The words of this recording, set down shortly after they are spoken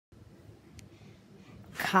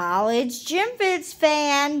College Gym Fits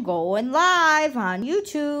fan going live on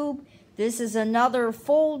YouTube. This is another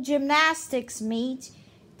full gymnastics meet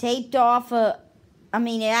taped off it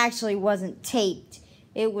actually wasn't taped.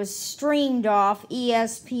 It was streamed off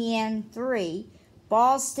ESPN 3.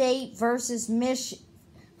 Ball State versus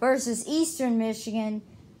Eastern Michigan.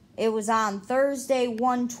 It was on Thursday,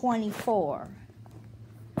 1/24,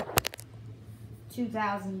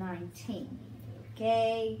 2019.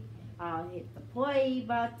 Okay. I'll hit the play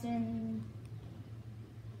button.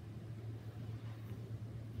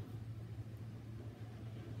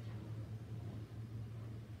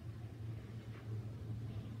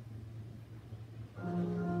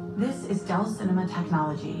 This is Dell Cinema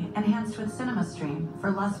technology, enhanced with Cinema Stream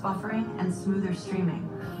for less buffering and smoother streaming.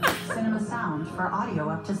 Cinema Sound for audio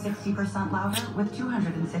up to 60% louder with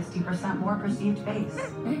 260% more perceived bass.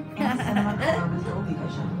 And Cinema Color with Dolby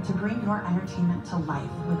Vision to bring your entertainment to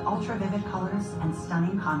life with ultra-vivid colors and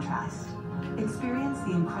stunning contrast. Experience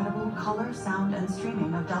the incredible color, sound, and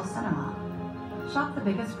streaming of Dell Cinema. Shop the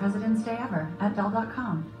biggest President's Day ever at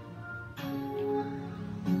Dell.com.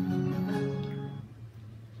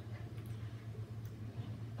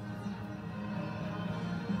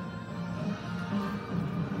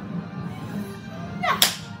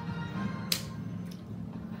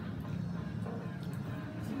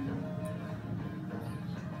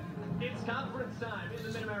 It's conference time in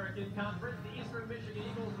the Mid-American Conference. The Eastern Michigan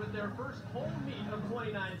Eagles with their first home meet of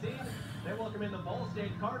 2019. They welcome in the Ball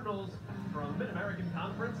State Cardinals from Mid-American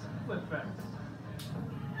Conference Flip Fest.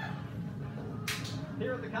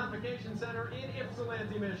 Here at the Convocation Center in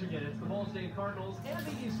Ypsilanti, Michigan, it's the Ball State Cardinals and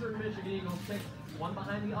the Eastern Michigan Eagles picked one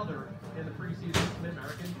behind the other in the preseason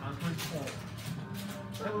Mid-American Conference poll.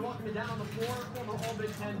 And we welcome you down on the floor, former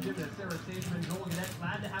All-Big Ten gymnast Sarah Stageman, Joel Gannett.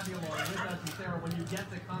 Glad to have you along with us. And Sarah, when you get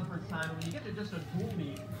to conference time, when you get to just a dual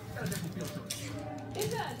meet, it's got a different feel to it.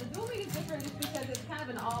 It does. The dual meet is different just because it's kind of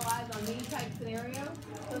an all eyes on me type scenario.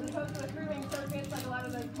 So as opposed to a three-ring circuit like a lot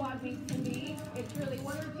of the quad meets can be, it's really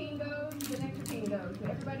one routine goes, the next routine goes. So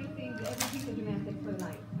everybody sees every piece of gymnastics for the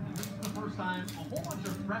night. This is the first time a whole bunch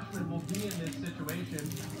of freshmen will be in this situation.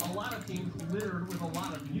 A lot of teams littered with a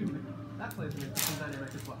lot of youth. That plays an interesting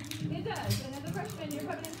dynamic as well. It does, and as a freshman, you're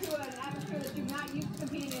coming into an atmosphere that you've not used to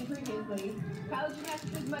competing in previously. College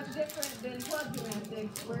gymnastics is much different than club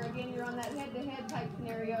gymnastics, where again you're on that head-to-head type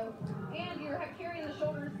scenario, and you're carrying the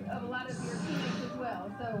shoulders of a lot of your teammates as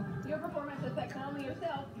well. So your performance affects not only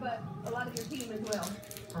yourself, but a lot of your team as well.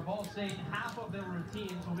 For Ball State, half of their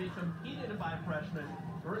routines will be competed by freshmen.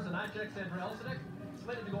 Marissa Nychek, Sandra Elsinek,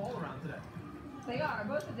 slated to go all around today. They are,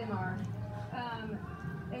 both of them are.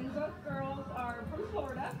 And both girls are from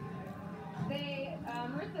Florida.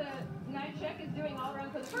 Marissa Nychek is doing all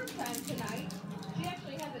around for the first time tonight. She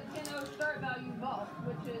actually has a 10.0 start value vault,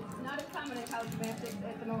 which is not as common in college gymnastics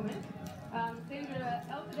at the moment. Sandra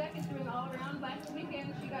Elsinek is doing all around. Last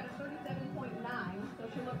weekend she got a 37.9, so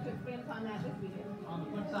she'll look to expand upon that this weekend. On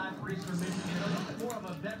the flip side, for Eastern Michigan, a little bit more of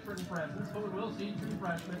a veteran presence, but we will see two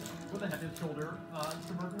freshmen with a head and shoulder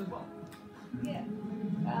suburban as well. Yeah.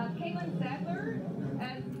 Caitlin Sadler,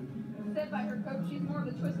 as said by her coach, she's more of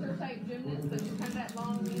a twister type gymnast, so she's kind of that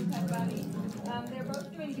long, lean type body. They're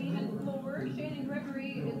both doing beam and floor. Shannon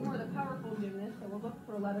Gregory is more of the powerful gymnast, so we'll look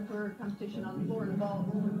for a lot of her competition on the floor and the ball.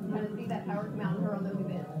 Kind of see that power come out in her on those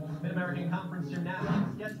events. Mid-American Conference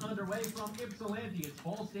Gymnastics gets underway from Ypsilanti. It's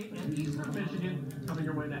Ball State and Eastern Michigan coming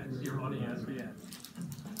your way next here on ESPN.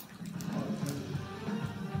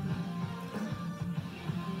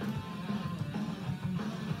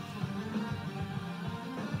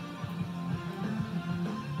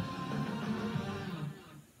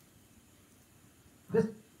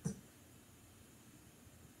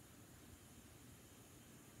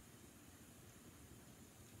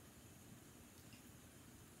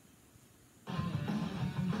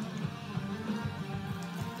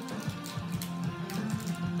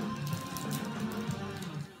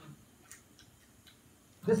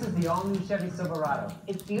 This is the all-new Chevy Silverado.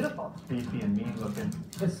 It's beautiful. Beefy and mean looking.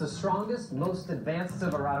 It's the strongest, most advanced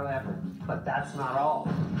Silverado ever. But that's not all.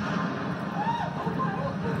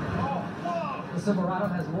 The Silverado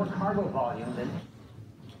has more cargo volume than...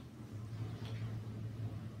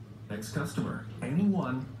 Next customer,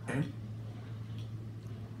 anyone, and...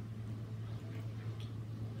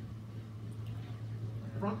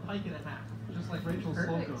 Front pike and a half, just like Rachel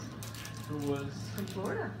Slocum, who was From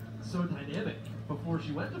Florida. so dynamic before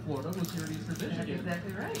she went to Florida, was here in Eastern Michigan. That's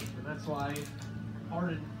exactly right. And that's why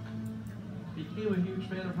Hardin became a huge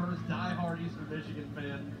fan of hers, die-hard Eastern Michigan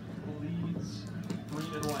fan, bleeds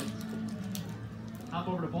green and white. Hop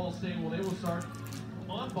over to Ball State. Well, they will start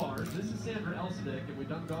on bars. This is Sandra Elsinek, and we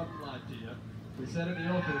done got live to you. We said in the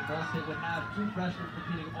open, Ball State would have two freshmen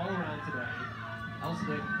competing all around today.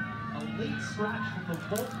 Elstnick, a late scratch from the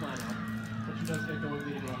vault lineup, but she does get going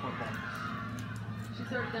leading off on bars. She's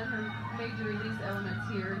already done her major release elements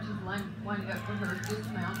here, and she's winding up for her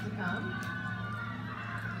dismount to come.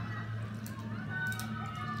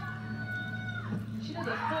 She does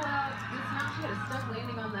a full-out dismount. She had a stuck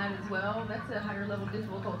landing on that as well. That's a higher level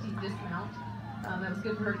difficulty dismount. That was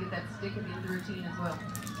good for her to get that stick at the end of the routine as well.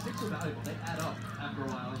 Sticks are valuable. They add up after a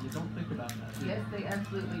while, and you don't think about that, do you? Yes, they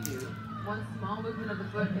absolutely do. One small movement of the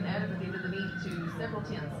foot can add up at the end of the meet to several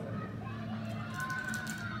tenths.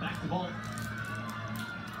 Back to vault.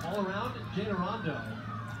 All around, Jada Rondo.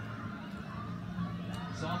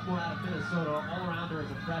 Sophomore out of Minnesota, all around her as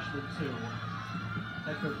a freshman too.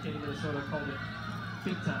 Head coach Katie Minnesota called it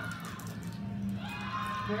big time.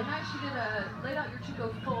 Very nice. She did laid out your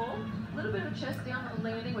Chico full. A little bit of chest down on the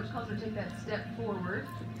landing, which caused her to take that step forward.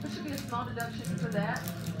 There should be a small deduction for that.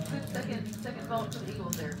 Good second vault for the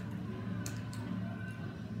Eagles there.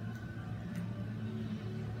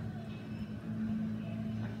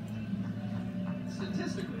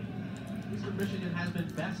 Statistically, Eastern Michigan has been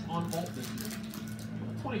best on vault this year.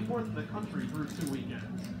 24th in the country through 2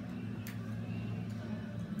 weekends.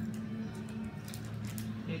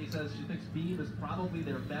 Katie says she thinks beam is probably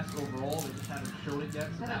their best overall. They just haven't shown it yet,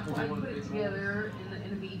 so that will be one of the big goals. Together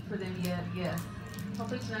in a meet for them yet, yes.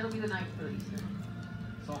 Hopefully tonight will be the night for Eastern.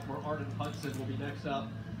 Sophomore Arden Hudson will be next up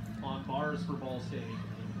on bars for Ball State.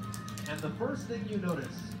 And the first thing you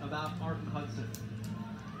notice about Arden Hudson,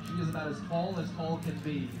 she is about as tall can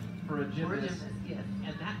be for a gymnast. Yes.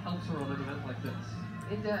 And that helps her on an event like this.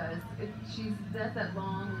 It does. She's that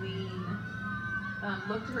long, lean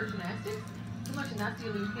look to her gymnastics. So much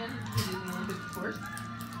Nastia Lukin, who did the Olympics, of course.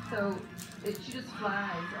 So she just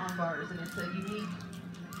flies on bars, and it's a unique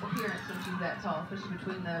appearance when she's that tall, especially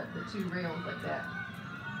between the two rails like that.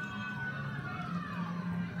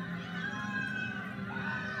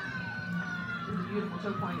 She's a beautiful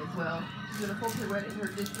toe point as well. She's doing a full pirouette in her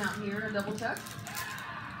dismount here, a double tuck.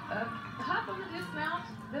 Hop on the dismount,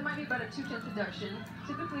 that might be about a 2/10 deduction.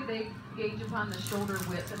 Typically they gauge upon the shoulder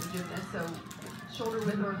width of the gymnast, so shoulder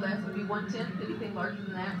width or less would be 1/10. Anything larger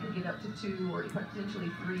than that could get up to 2 or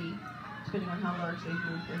potentially 3, depending on how large they've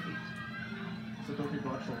moved their feet. So don't be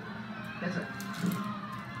broad shoulder. That's right.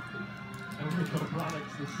 Enrico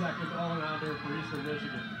Products, the second all-arounder for Eastern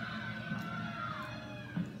Michigan.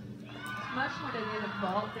 Much more dynamic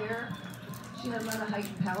vault there. She had a lot of height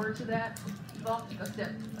and power to that. Vault took a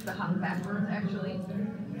step, the hop backwards actually.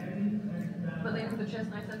 But landed with the chest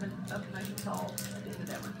nice up nice and tall at the end of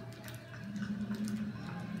that one.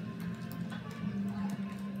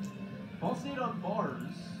 Ball State on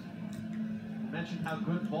bars. Mentioned how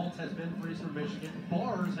good vault has been for Eastern Michigan.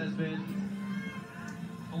 Bars has been,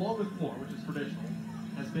 along with floor, which is traditional,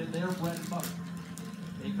 has been their bread and butter.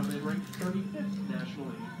 They come in ranked 35th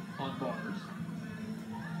nationally on bars.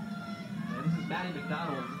 And this is Maddie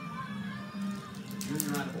McDonald,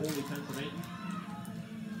 junior out of Olney, Pennsylvania.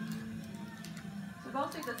 So Ball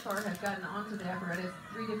State thus far has gotten onto the apparatus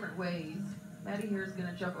 3 different ways. Maddie here is going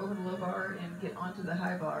to jump over the low bar and get onto the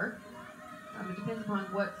high bar. It depends upon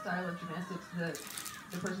what style of gymnastics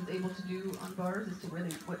the person's able to do on bars as to where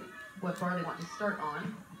what bar they want to start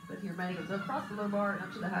on. But here Maddie goes across the low bar and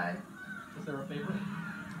up to the high. Is there a favorite?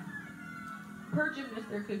 Per gymnast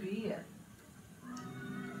there could be, yes.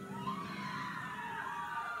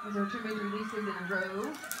 These are 2 major releases in a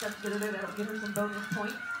row. Stuff together there, that'll give her some bonus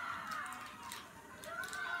points.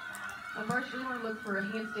 On bars, you really want to look for a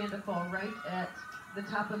handstand to fall right at the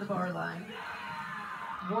top of the bar line.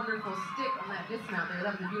 Wonderful stick on that dismount there.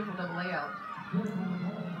 That was a beautiful double layout.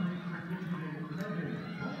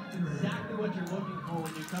 Exactly what you're looking for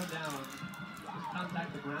when you come down. Just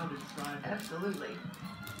contact the ground and stride. Absolutely.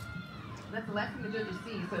 And that's the last thing the judges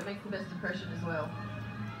see, so it makes the best impression as well.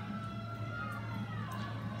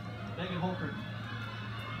 Megan Holker,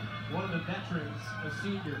 one of the veterans, a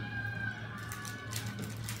senior.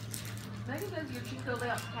 Megan does your Chico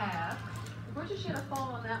layout half. Unfortunately, she had a fall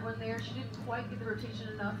on that one there. She didn't quite get the rotation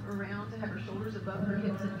enough around to have her shoulders above her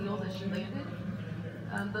hips and heels as she landed.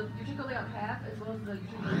 The Chico layout half as well as the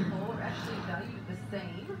Chico full are actually valued the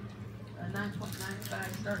same.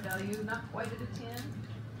 9.95 start value, not quite at a 10.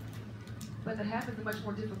 But the half is a much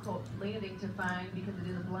more difficult landing to find because it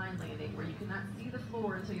is a blind landing where you cannot see the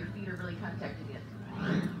floor until your feet are really contacting it.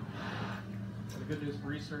 The good news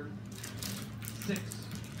for Eastern, 6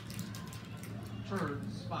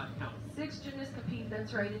 turns, 5 counts. 6 gymnasts compete,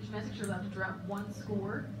 that's right. In gymnastics, you're allowed to drop 1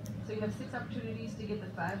 score. So you have 6 opportunities to get the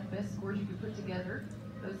 5 best scores you can put together.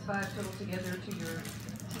 Those 5 total together to your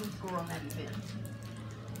team score on that event.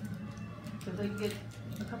 So if they can get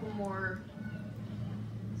a couple more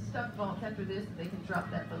stuck vaults after this, they can drop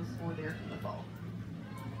those 4 there from the fall.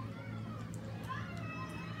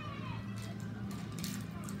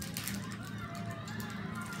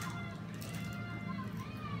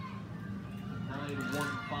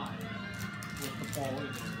 With the fall in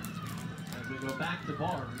there. As we go back to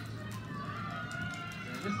bars.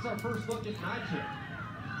 And this is our first look at Nitro.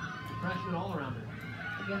 The freshman all-arounder.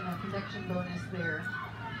 Again, that connection bonus there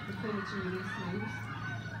between the 2 release moves.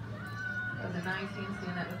 That was a nice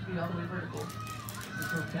handstand that looked to be all the way vertical. This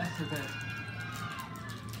is her best event.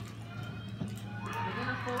 They're going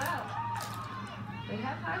to full out. They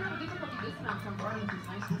have higher difficulty dismounts on bar, which is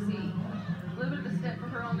nice to see. A little bit of a step for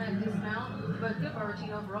her on that dismount, but good bar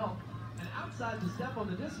routine overall. And outside the step on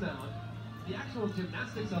the dismount, the actual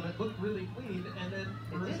gymnastics of it looked really clean, and then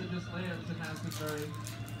Marissa just lands and has this very,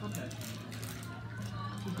 okay,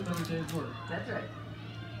 just another day's work. That's right.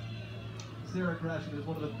 Sarah Gresham is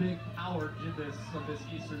one of the big power gymnasts of this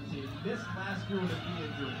Eastern team. Missed last year with a knee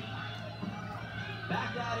injury.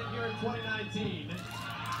 Back at it here in 2019.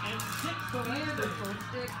 And sticks the landing. Beautiful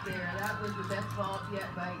stick there. That was the best vault yet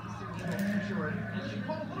by Eastern Eagles for sure. And she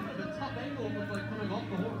caught a little bit of a tough angle with like coming off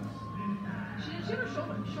the horse. She had her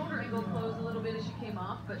shoulder angle closed a little bit as she came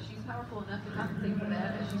off, but she's powerful enough to compensate for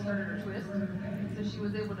that as she started her twist. So she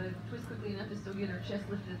was able to twist quickly enough to still get her chest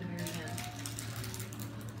lifted at the very end.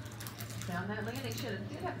 Down that landing, she did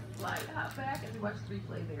have a slight hop back as we watched the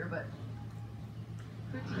replay there, but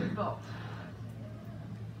pretty good vault.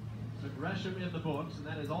 So Gresham in the books, and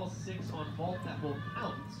that is all 6 on vault that will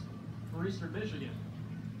count for Eastern Michigan.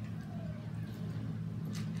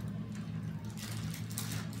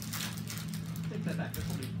 Take that back, this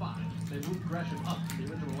will be 5. They moved Gresham up to the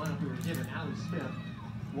original lineup we were given. Allie Smith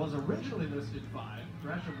was originally listed 5.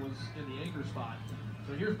 Gresham was in the anchor spot.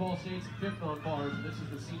 So here's Ball State's 5th on bars, and this is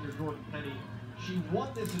the senior Jordan Penny. She won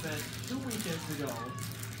this event 2 weekends ago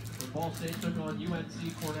when Ball State took on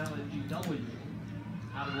UNC Cornell and GW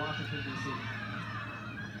out of Washington, D.C.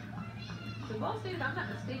 So Ball State, if I'm not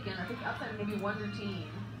mistaken, I think outside of maybe one routine,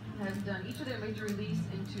 has done each of their major release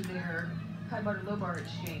into their high bar to low bar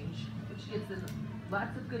exchange, which gives them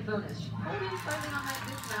lots of good bonus. She pulled in slightly on that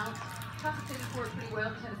dismount, compensated for it pretty well,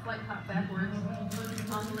 just had a slight hop backwards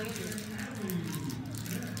on the landing.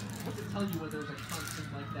 What's it tell you when there's a constant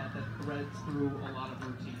like that that threads through a lot of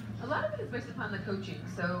routines? A lot of it is based upon the coaching.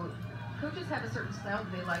 So coaches have a certain style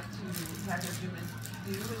that they like to have their gymnasts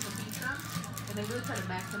do and compete from, and they really try to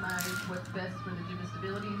maximize what's best for the gymnast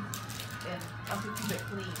abilities and also keep it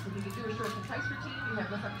clean. So if you can do a short concise routine, you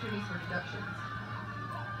have less opportunities for deductions.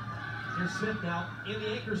 Here's Smith now in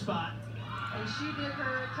the anchor spot. And she did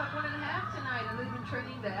her tuck 1.5 tonight, and they've been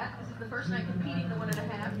training that. This is the first night competing the 1.5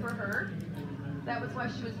 for her. That was why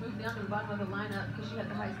she was moved down to the bottom of the lineup, because she had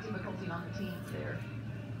the highest difficulty on the teams there.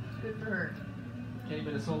 Good for her. Kenny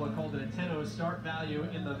Minnesota called it a 10-0 start value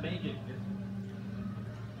in the making.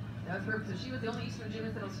 That was perfect. So she was the only Eastern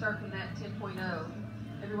gymnast that will start from that 10.0.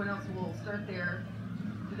 Everyone else will start their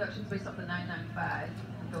deductions based off the 995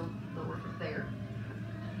 and go lower from there.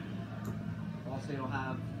 Ball State will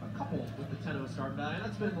have a couple with the 10-0 start value.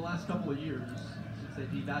 That's been the last couple of years since they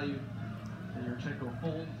devalued the Yurchenko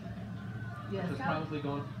fold, Yes, which has probably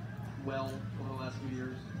gone well over the last few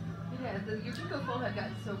years. It has. The Yurchenko fold had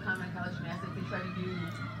gotten so common in college gymnastics, they tried to do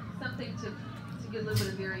something to get a little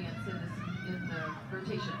bit of variance in the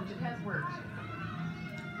rotation, which it has worked.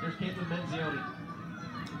 Here's Caitlin Menzioni.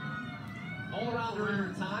 All around her in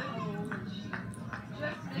her time.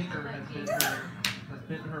 Just missed on that team. Has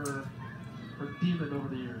been her demon over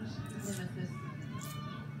the years. Nemesis.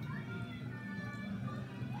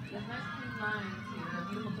 She has nice clean lines here. A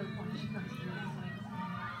beautiful toe point as she comes through and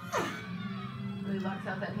swings. Really locks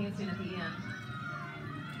out that handstand at the end.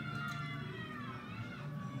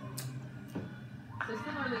 So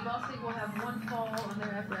similarly, Ball State will have 1 fall on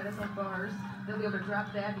their apparatus on bars. They'll be able to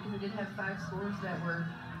drop that because they did have 5 scores that were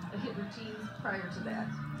hit routines prior to that.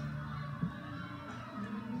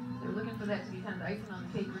 They're looking for that to be kind of the icing on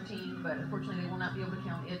the cake routine, but unfortunately they will not be able to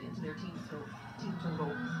count it into their team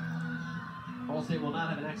total. Ball State will not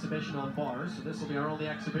have an exhibition on bars, so this will be our only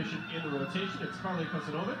exhibition in the rotation. It's Carly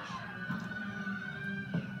Kosanovic.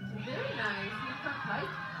 Very nice. In front pipe.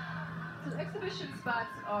 So exhibition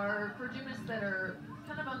spots are for gymnasts that are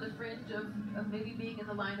kind of on the fringe of maybe being in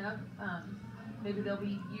the lineup. Maybe they'll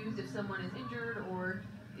be used if someone is injured or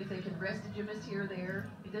if they can rest a gymnast here or there.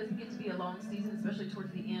 It doesn't get to be a long season, especially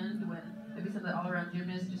towards the end when maybe some of the all-around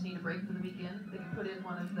gymnasts just need a break for the weekend. They can put in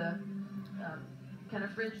one of the kind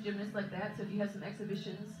of fringe gymnasts like that. So if you have some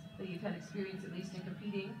exhibitions that you've had experience at least in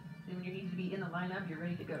competing, then when you need to be in the lineup, you're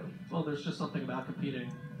ready to go. Well, there's just something about competing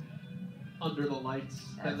under the lights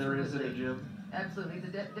than there is in a gym. Absolutely.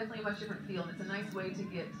 It's definitely a much different feel, and it's a nice way to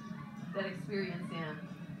get that experience in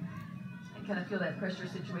and kind of feel that pressure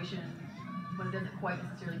situation when it doesn't quite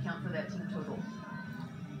necessarily count for that team total.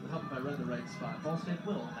 Would help if I read the right spot. Ball State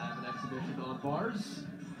will have an exhibition on bars.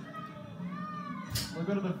 We'll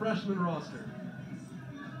go to the freshman roster.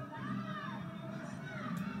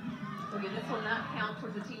 So again, this will not count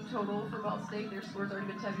towards the team total for Ball State. Their score's already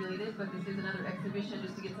been tabulated, but this is another exhibition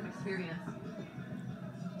just to get some experience.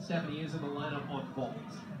 Stephanie is in the lineup on vault.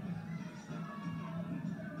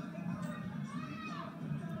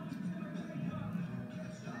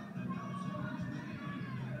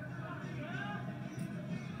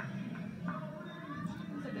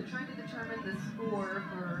 Looks like they're trying to determine the score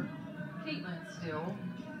for Caitlin still.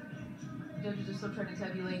 Judges are still trying to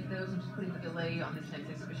tabulate those, which is putting the delay on this next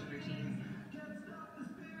exhibition routine.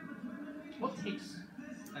 What takes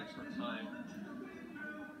extra time?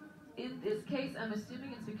 In this case, I'm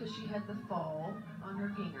assuming it's because she had the fall on her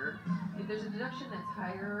ginger. If there's a deduction that's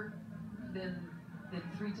higher than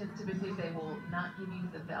 3/10, typically they will not give you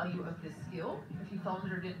the value of this skill if you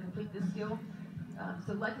faulted or didn't complete this skill.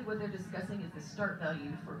 So likely what they're discussing is the start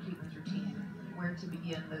value for Caitlin's routine, where to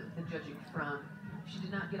begin the judging from. If she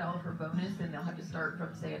did not get all of her bonus, then they'll have to start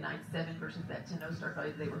from, say, a 9-7 versus that 10-0 start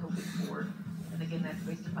value they were hoping for. And again, that's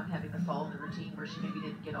based upon having the fall in the routine where she maybe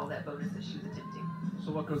didn't get all that bonus that she was attempting.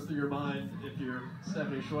 So what goes through your mind if you're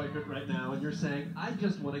Stephanie Schweikert right now and you're saying, I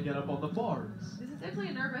just want to get up on the bars? This is definitely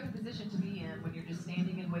a nerve-wracking position to be in when you're just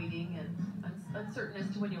standing and waiting and uncertain as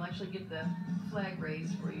to when you'll actually get the flag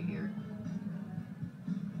raised for you here.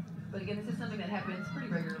 But again, this is something that happens pretty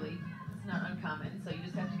regularly. It's not uncommon, so you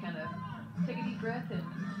just have to kind of take a deep breath and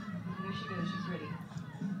there she goes, she's ready.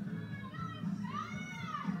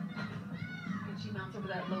 And she mounts over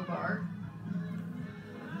that low bar.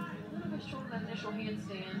 A little bit short of that initial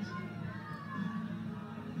handstand.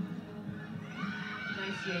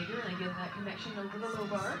 Nice Jaeger, and again that connection over the low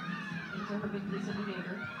bar into her big Lisa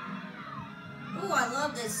Jaeger. Ooh, I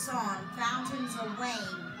love this song, Fountains of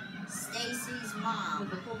Wayne, Stacy's mom.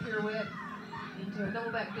 With a full pirouette into a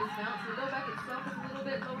double back dismount. So the double back itself is a little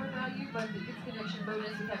bit lower value, but it gets connection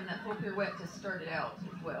bonus with having that full pirouette to start it out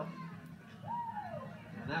as well.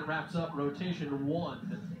 And that wraps up rotation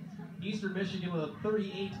 1. Eastern Michigan with a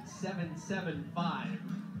 38.775.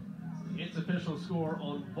 Its official score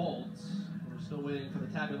on vaults. We're still waiting for the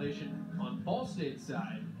tabulation on Ball State's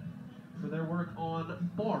side for their work on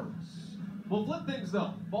bars. We'll flip things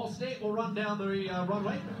though. Ball State will run down the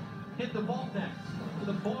runway, hit the vault next for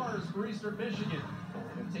the bars for Eastern Michigan.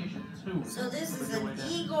 Rotation 2. So this is an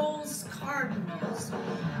Eagles Cardinals game,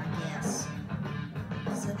 I guess.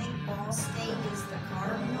 So I think Ball State is the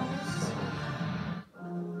Cardinals.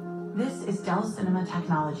 This is Dell Cinema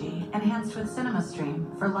technology, enhanced with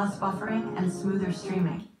CinemaStream for less buffering and smoother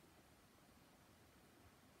streaming.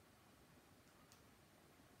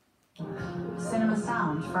 Cinema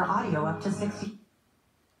Sound for audio up to 60.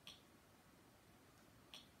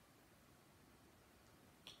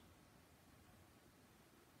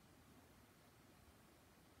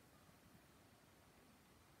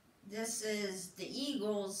 This is the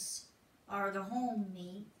Eagles are the home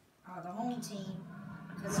team,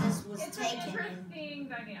 because this was it's taken an interesting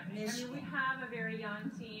dynamic. I mean, we have a very young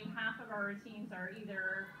team. Half of our routines are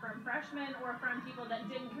either from freshmen or from people that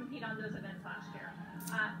didn't compete on those events last year.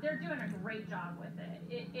 They're doing a great job with it.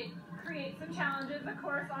 It creates some challenges, of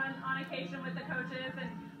course, on occasion with the coaches, and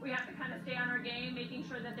we have to kind of stay on our game, making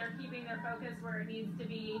sure that they're keeping their focus where it needs to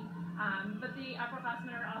be. But the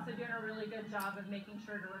upperclassmen are also doing a really good job of making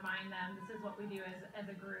sure to remind them this is what we do as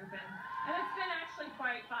a group, and it's been actually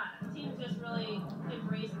quite fun. The team just really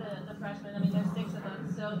embraced the freshmen. I mean, there's 6 of them,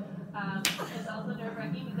 so it's also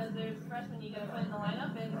nerve-wracking because there's freshmen you got to put in the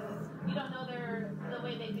lineup, and you don't know the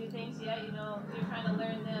way they do things yet. You know, you're trying to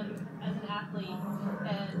learn them as an athlete,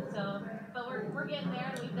 and so. But we're getting there,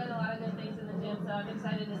 and we've done a lot of good things in the gym, so I'm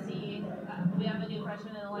excited to see. We have a new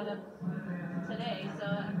freshman in the lineup today, so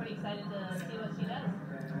I'm pretty excited to see what she does.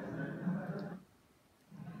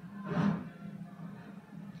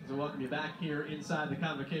 So welcome you back here inside the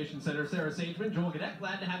Convocation Center. Sarah Sageman, Joel Gannett,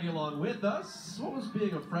 glad to have you along with us. What was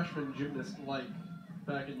being a freshman gymnast like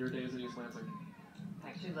back in your days in East Lansing? I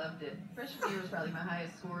actually loved it. Freshman year was probably my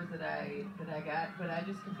highest scores that I got, but I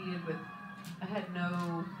just competed with, I had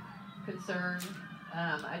no concern.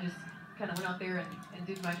 I just kind of went out there and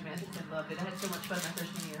did my gymnastics and loved it. I had so much fun my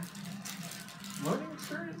freshman year. Learning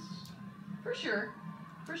experience? For sure,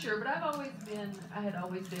 but I had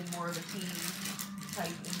always been more of a team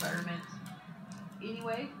type environment.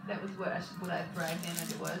 Anyway, that was what I thrived in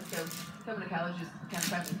as it was. So coming to college just kind of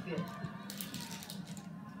found me fit.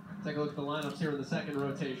 Take a look at the lineups here in the second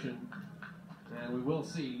rotation. And we will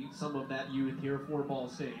see some of that youth here for Ball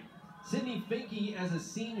State. Sydney Finke, as a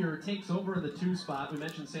senior, takes over the 2 spot. We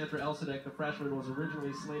mentioned Sandra Elsadek, the freshman, was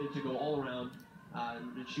originally slated to go all around.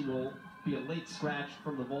 And she will be a late scratch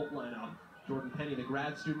from the vault lineup. Jordan Penny, the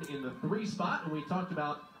grad student, in the 3 spot. And we talked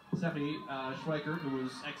about Stephanie Schweikert, who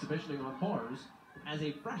was exhibitioning on bars, as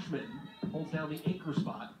a freshman, holds down the anchor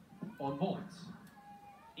spot on vaults.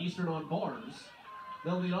 Eastern on bars.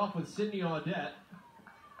 They'll lead off with Sydney Audette,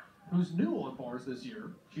 who's new on bars this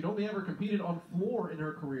year. She'd only ever competed on floor in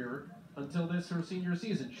her career until this, her senior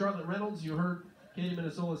season. Charlotte Reynolds, you heard Katie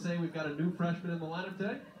Minnesota say we've got a new freshman in the lineup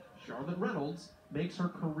today. Charlotte Reynolds makes her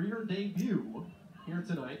career debut here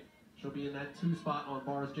tonight. She'll be in that 2 spot on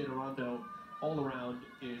bars. Jada Rondo, all around,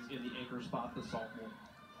 is in the anchor spot, the sophomore.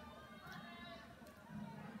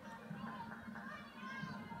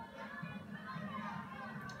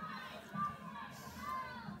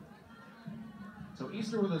 So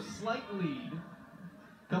Eastern with a slight lead,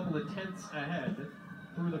 couple of tenths ahead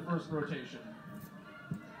through the first rotation.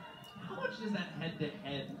 How much does that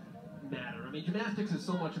head-to-head matter? I mean, gymnastics is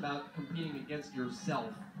so much about competing against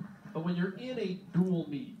yourself, but when you're in a dual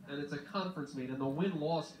meet, and it's a conference meet, and the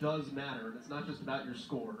win-loss does matter, and it's not just about your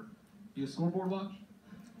score, do you scoreboard watch?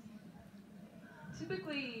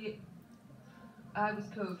 Typically, I was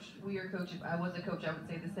coached, we are coached, if I was a coach, I would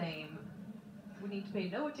say the same. We need to pay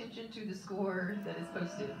no attention to the score that is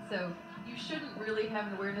posted. So you shouldn't really have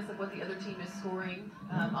an awareness of what the other team is scoring.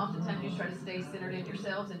 Oftentimes you just try to stay centered in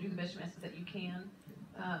yourselves and do the best gymnastics that you can.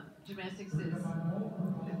 Gymnastics is,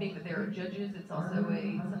 being that there are judges, it's also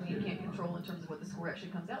something you can't control in terms of what the score actually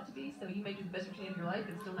comes out to be. So you may do the best routine of your life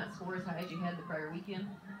and still not score as high as you had the prior weekend.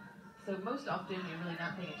 So most often you're really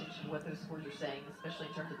not paying attention to what those scores are saying, especially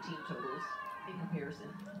in terms of team totals in comparison.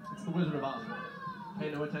 It's the Wizard of Oz. Pay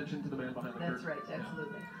no attention to the man behind the curtain. That's right,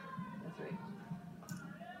 absolutely. That's right.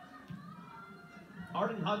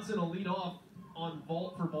 Arden Hudson will lead off on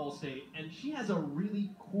vault for Ball State, and she has a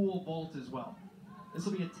really cool vault as well. This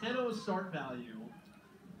will be a 10-0 start value.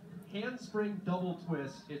 Handspring double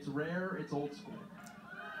twist. It's rare, it's old school.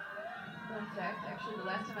 Fun fact, actually, the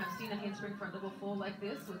last time I've seen a handspring front double full like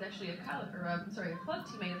this was actually a club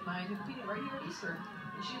teammate of mine who competed right here at Eastern,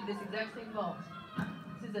 and she did this exact same vault.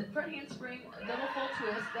 This is a front handspring, a double full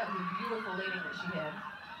twist. That was a beautiful landing that she had.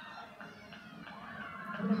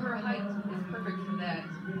 And her height is perfect for that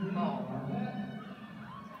ball.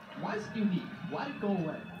 Why is it unique? Why did it go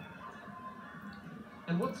away?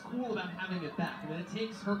 And what's cool about having it back? I mean, it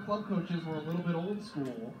takes her club coaches who are a little bit old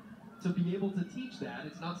school to be able to teach that.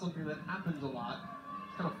 It's not something that happens a lot.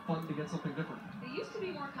 It's kind of fun to get something different. It used to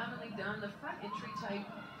be more commonly done. The front entry type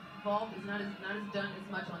vault is not as done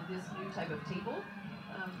as much on this new type of table.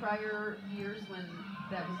 Prior years when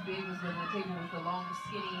that was big was when the table was the long,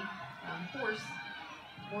 skinny horse,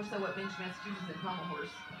 more so what bench Massachusetts than pommel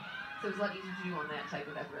horse. So it was a lot easier to do on that type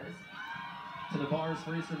of apparatus. To the bars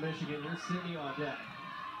for Eastern Michigan, here's Sydney Audette.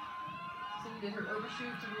 Sydney did her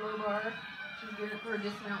overshoot to the low bar. She's geared up for a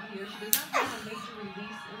dismount here. She does not have a major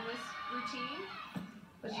release in this routine,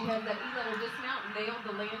 but she has that E-level dismount, nailed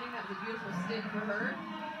the landing. That was a beautiful stick for her.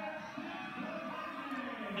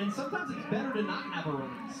 And sometimes it's better to not have a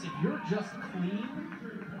release. If you're just clean,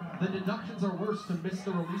 the deductions are worse to miss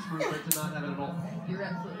the release movement to not have it at all. You're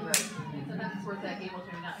absolutely right. And sometimes it's worth that game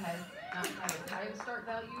to not have a high start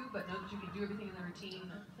value, but know that you can do everything in the routine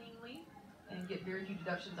cleanly and get very few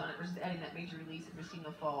deductions on it versus adding that major release if you're seeing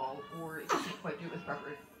a fall, or if you can't quite do it with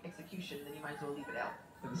proper execution, then you might as well leave it out.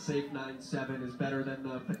 And the safe 9-7 is better than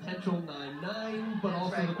the potential 9-9, but That's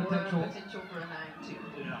also right, the potential. Or a potential for a 9-2.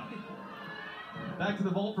 Yeah. Back to the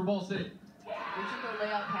vault for Ball State. Richard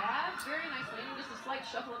layout pass, very nice landing, just a slight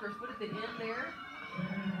shuffle of her foot at the end there.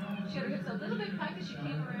 She had her hips a little bit pike as she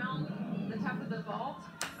came around the top of the vault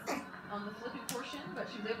on the flipping portion, but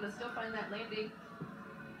she was able to still find that landing.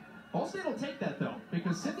 Ball State will take that though,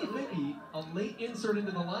 because Sydney Finke, a late insert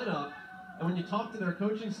into the lineup, and when you talk to their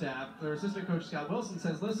coaching staff, their assistant coach Scott Wilson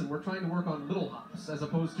says, listen, we're trying to work on little hops as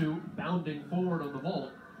opposed to bounding forward on the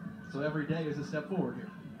vault. So every day is a step forward here.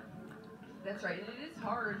 That's right, and it is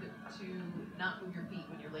hard to not move your feet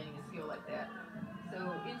when you're landing a skill like that.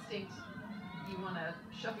 So instinct, you want to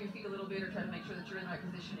shuffle your feet a little bit or try to make sure that you're in the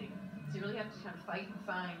right positioning. So you really have to kind of fight and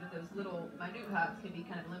find that those little minute hops can be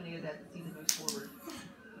kind of eliminated as the season moves forward.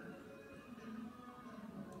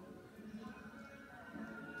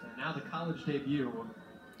 And now the college debut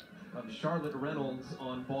of Charlotte Reynolds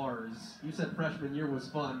on bars. You said freshman year was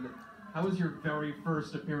fun. How was your very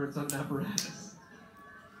first appearance on an apparatus?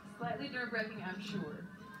 Slightly nerve-wracking, I'm sure.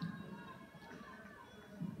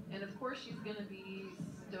 And of course she's going to be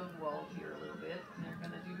stonewalled here a little bit. And they're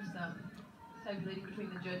going to do some tabulating between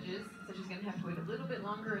the judges, so she's going to have to wait a little bit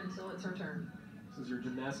longer until it's her turn. This is your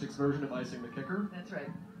gymnastics version of icing the kicker. That's right.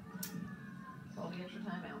 It's all the extra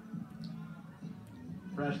time out.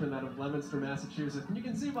 Freshman out of Leominster, Massachusetts. And you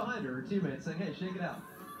can see behind her teammates saying, hey, shake it out.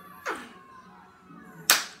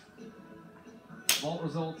 Vault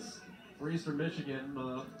results for Eastern Michigan.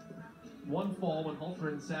 One fall when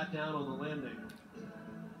Holtgren sat down on the landing.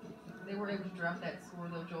 They were able to drop that score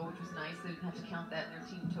though, Joel, which was nice. They didn't have to count that in their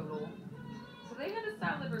team total. So they had a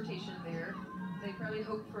solid rotation there. They probably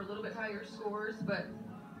hoped for a little bit higher scores, but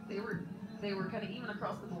they were kind of even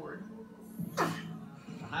across the board. To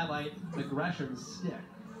highlight the Gresham stick.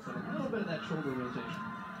 So a little bit of that shoulder rotation.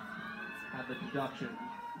 Had the deduction.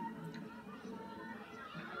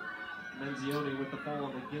 Menzione with the fall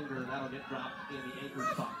on the Ginger. That'll get dropped in the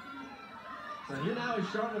anchor spot. So here now is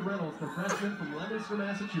Charlotte Reynolds, the freshman from Leominster,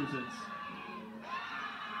 Massachusetts.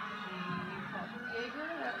 Yeager,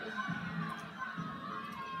 that was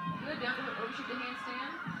good. Down to her overshoot to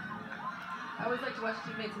handstand. I always like to watch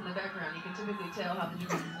teammates in the background. You can typically tell how the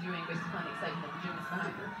gymnast is doing based upon the excitement of the gymnast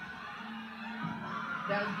behind her.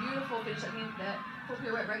 That was beautiful finish. I mean, that full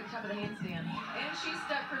pirouette right at the top of the handstand. And she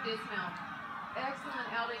stuck her dismount. Excellent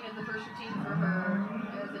outing in the first routine for her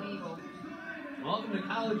as an Eagle. Welcome to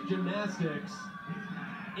college gymnastics.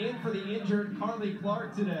 In for the injured Carly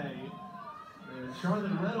Clark today. And Charlotte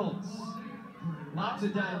Reynolds locks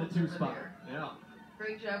it down in the 2 spot. Yeah.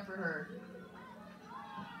 Great job for her.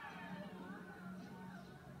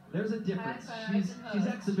 There's a difference. She's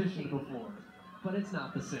exhibition before, but it's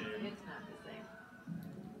not the same. It's not the same.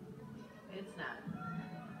 It's not.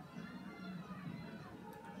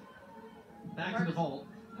 Back to the vault.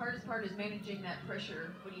 Hardest part is managing that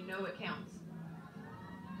pressure when you know it counts.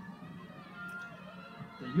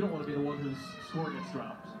 Yeah, you don't want to be the one whose score gets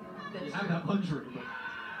dropped. That's you have true. that luxury, but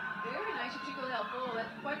very nice. She goes out full.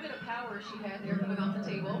 That's quite a bit of power she had there coming off the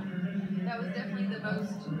table. That was definitely the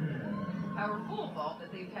most powerful vault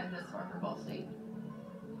that they've had thus far for Ball State.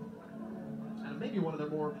 And maybe one of their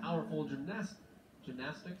more powerful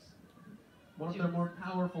gymnastics? One of their more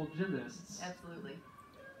powerful gymnasts. Absolutely.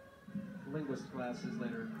 Linguist classes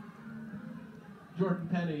later. Jordan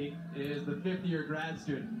Penny is the 5th-year grad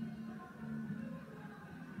student.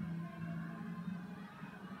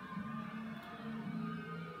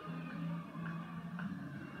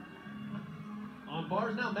 On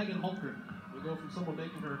bars now, Megan Holtgren. We go from someone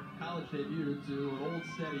making her college debut to an old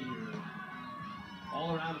steady here.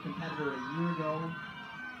 All-around competitor a year ago.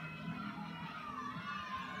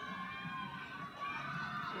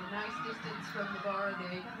 Nice distance from the bar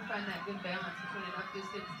there. You have to find that good balance between enough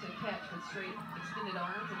distance to catch with straight extended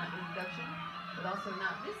arms and not introduction, but also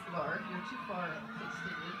not miss the bar if you're too far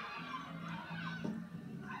extended.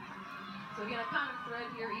 So again, a common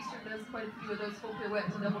thread here. Eastern does quite a few of those full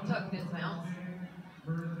pirouette to double tuck dismounts.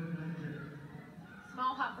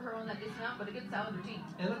 Small hop for her on that dismount, but a good solid routine.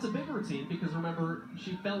 And that's a big routine because remember,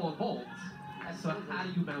 she fell on vaults. Absolutely. So how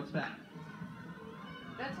do you bounce back?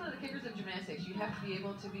 That's one of the kickers of gymnastics. You have to be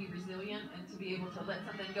able to be resilient and to be able to let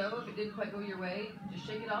something go. If it didn't quite go your way, just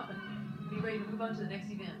shake it off and be ready to move on to the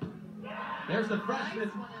next event. There's the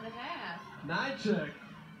freshman, Nice 1.5. Nychuk.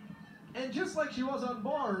 And just like she was on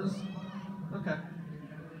bars, okay,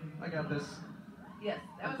 I got this. Yes,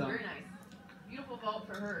 that was done. very nice. Beautiful vault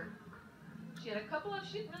for her. She had a couple of,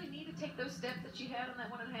 she didn't really need to take those steps that she had on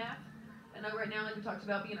that 1.5. I know right now, like we talked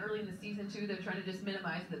about being early in the season too, they're trying to just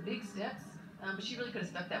minimize the big steps. But she really could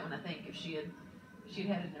have stuck that one, I think, if she had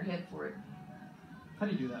had it in her head for it. How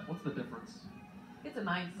do you do that? What's the difference? It's a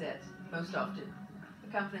mindset, most often.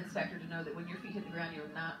 The confidence factor to know that when your feet hit the ground, you're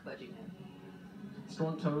not budging it.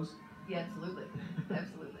 Strong toes? Yeah, absolutely.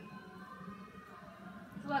 Absolutely.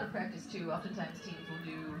 It's a lot of practice, too. Oftentimes teams will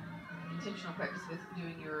do intentional practice with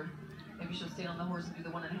doing your, maybe she'll stand on the horse and do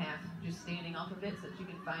the 1.5, just standing off of it so that you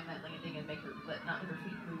can find that landing and make her, not let her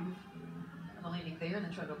feet move. The landing there and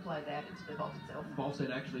then try to apply that into the vault itself. Ball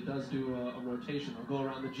State actually does do a rotation. They'll go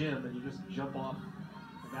around the gym and you just jump off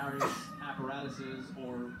various apparatuses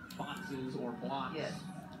or boxes or blocks. Yes.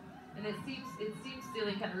 And it seems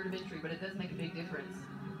silly and kind of rudimentary, but it does make a big difference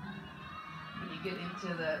when you get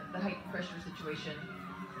into the heightened pressure situation.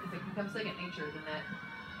 If it becomes second nature, then that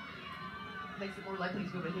makes it more likely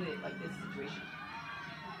to be able to hit it like this situation.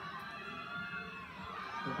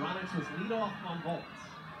 The Bronix was lead off on vaults.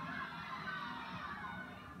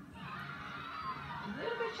 A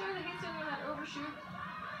little bit shy of the handstand on that overshoot.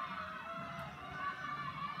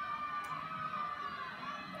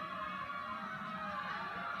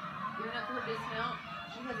 Gearing up for her dismount.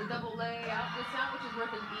 She has a double lay out dismount, which is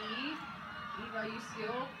worth an E. E value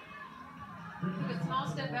skill. Took a small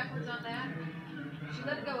step backwards on that. She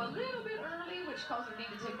let it go a little bit early, which caused her knee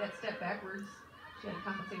to take that step backwards. She had to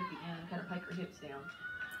compensate at the end and kind of pike her hips down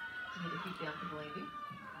to get her feet down for the landing.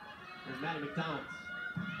 There's Maddie McDonald.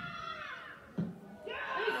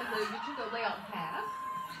 There you go, the judo layout pass.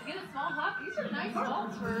 Again, a small hop. These are nice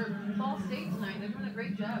vaults for Ball State tonight. They're doing a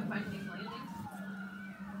great job finding these landings.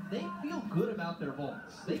 They feel good about their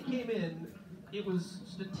vaults. They came in, it was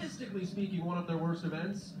statistically speaking one of their worst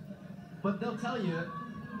events, but they'll tell you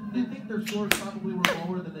they think their scores probably were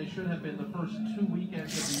lower than they should have been the first 2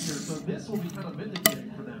 weekends of the year, so this will be kind of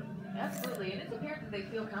vindicating for them. Absolutely, and it's apparent that they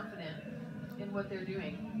feel confident in what they're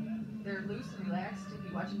doing. They're loose and relaxed. If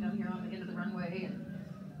you watch them down here on the end of the runway, and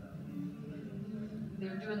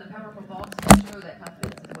they're doing the powerful vaults to show that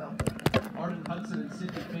confidence as well. Arden Hudson and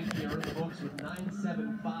Sydney Finke are in the books with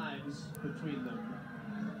 9.75s between them.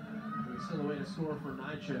 There's still a way to score for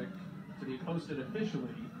Nychik to be posted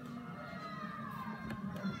officially.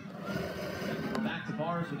 And we'll go back to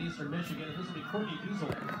bars with Eastern Michigan, and this will be Courtney Diesel.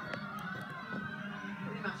 Pretty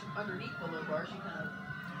much underneath the low bar, she kind of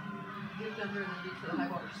dipped under and then reached for the high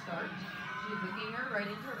water start. She's looking her right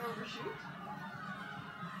into her overshoot.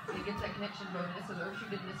 It gets that connection bonus, so the overshoot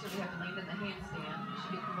didn't necessarily have to land in the handstand. She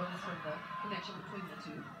gets the bonus from the connection between the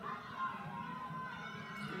two.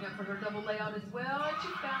 Bring up for her double layout as well, and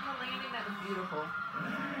she found the landing. That was beautiful.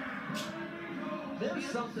 There's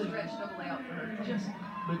Beautiful something stretch double layout for her. just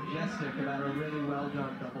majestic about a really well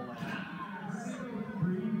done double layout. It's a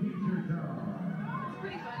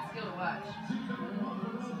pretty fun skill to watch.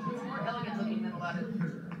 It's more elegant looking than a lot of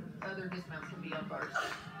other dismounts can be on bars.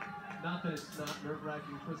 Not that it's not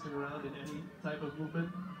nerve-wracking twisting around in any type of movement,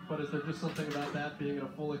 but is there just something about that being in a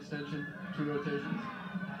full extension, 2 rotations?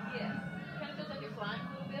 Yes. Kind of feels like you're flying a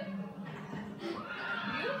little bit.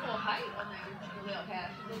 Beautiful height on that judo layout pass.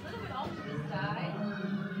 It's a little bit off to the side.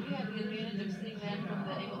 We have the advantage of seeing that from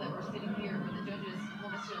the angle that we're sitting here, where the judges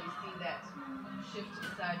won't necessarily see that shift to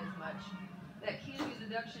the side as much. That can be a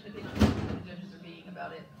deduction depending on how the judges are being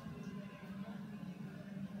about it.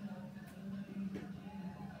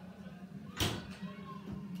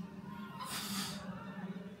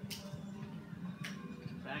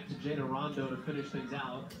 Back to Jada Rondo to finish things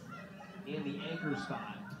out in the anchor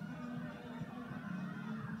spot.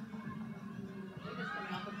 Jada's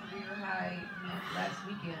coming off a career high last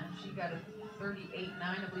weekend. She got a 38.9,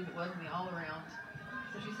 I believe it was, in the all-around.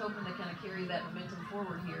 So she's hoping to kind of carry that momentum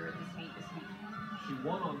forward here in this meet this week. She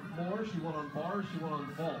won on floor, she won on bars, she won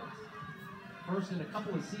on vault. First in a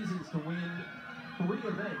couple of seasons to win 3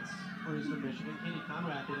 events for Eastern Michigan. Katie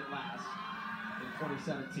Conrad did it last in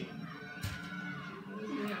 2017.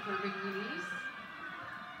 Doing up for a big release.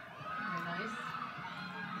 Very nice.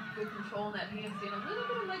 Good control in that handstand. A little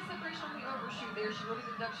bit of leg separation on the overshoot there. She wrote a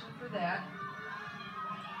deduction for that.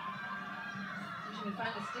 So she can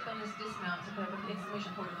find the stick on this dismount to have an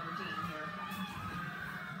exclamation point in the routine here.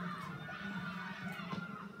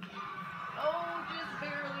 Oh, just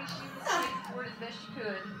barely. She was fighting for it as best she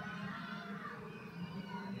could.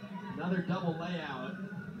 Another double layout.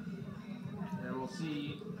 And we'll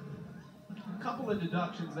see a couple of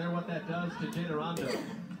deductions there, what that does to Jada Rondo.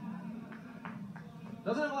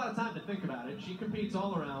 Doesn't have a lot of time to think about it. She competes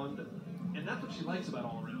all around, and that's what she likes about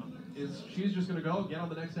all around, is she's just gonna go, get on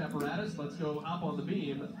the next apparatus, let's go up on the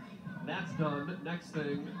beam. That's done. Next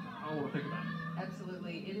thing, I don't want to think about it.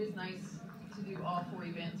 Absolutely. It is nice to do all 4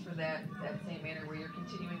 events for that same manner where you're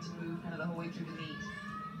continuing to move kind of the whole way through the meet.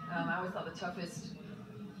 I always thought the toughest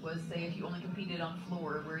was, say, if you only competed on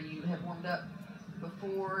floor where you have warmed up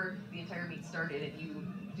before the entire meet started and you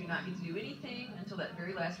do not get to do anything until that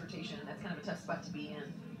very last rotation. That's kind of a tough spot to be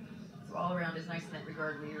in. So all around is nice in that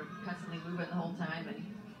regard where you're constantly moving the whole time and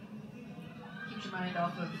keeps your mind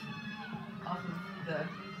off of the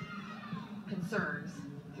concerns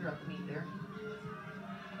throughout the meet there.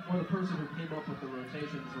 Well, the person who came up with the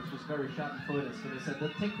rotations was just very schadenfreudisch, and they said,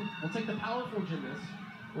 we'll take the powerful gymnasts,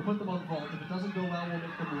 we'll put them on vault. If it doesn't go well, we'll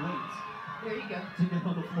make them wait. There you go. To get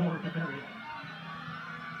on the floor at the very end.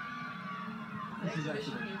 This is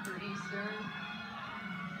Exhibition actually here for Eastern.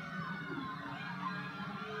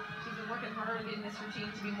 She's been working hard on getting this routine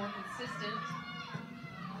to be more consistent.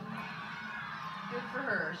 Good for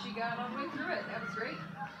her. She got all the way through it. That was great.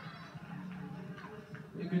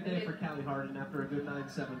 a good day for Callie Harden after a good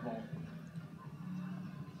 9-7 vault.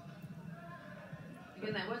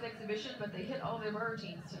 Again, that was exhibition, but they hit all their bar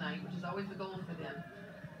routines tonight, which is always the goal for them.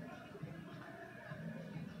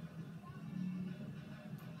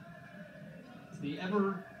 The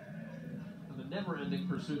never-ending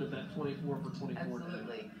pursuit of that 24 for 24.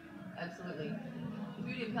 Absolutely, absolutely. The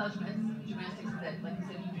beauty of college gymnastics is that, like you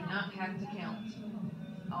said, you do not have to count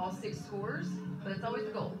all 6 scores, but it's always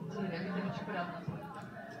the goal to hit everything that you put out on the floor.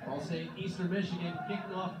 Ball Ball State, Eastern Michigan,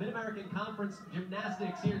 kicking off Mid-American Conference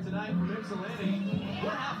Gymnastics here tonight from Ypsilanti.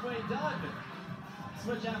 We're halfway done.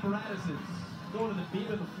 Switch apparatuses. Going to the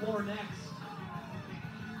beam of the floor next.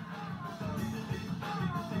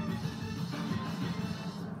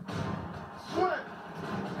 Sweat.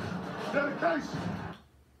 Dedication.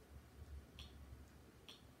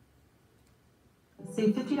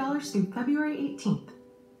 Save $50 through February 18th.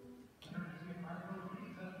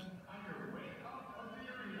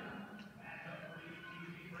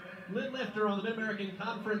 Lid lifter on the Mid-American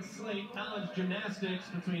Conference slate, college gymnastics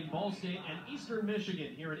between Ball State and Eastern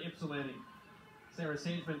Michigan here in Ypsilanti. Sarah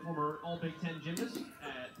Sageman, former All-Big Ten gymnast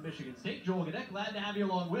at Michigan State. Joel Gadet, glad to have you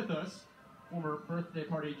along with us. Former birthday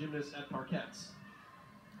party gymnast at Parkettes.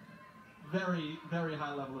 Very, very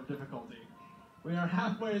high level of difficulty. We are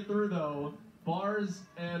halfway through though. Bars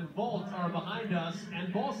and vault are behind us,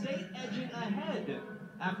 and Ball State edging ahead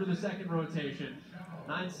after the second rotation.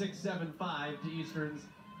 9.675 to Eastern's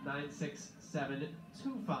 9.6725.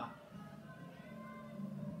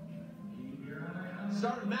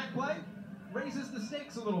 Start of MAC play raises the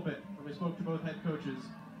stakes a little bit when we spoke to both head coaches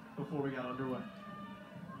before we got underway.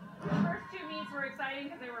 The first two meets were exciting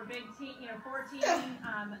because they were big team, 14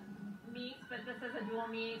 meets, but this is a dual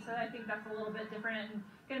meet, so I think that's a little bit different and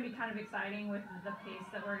going to be kind of exciting with the pace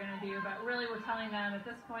that we're going to do. But really, we're telling them at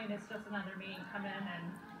this point it's just another meet. Come in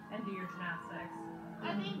and do your gymnastics.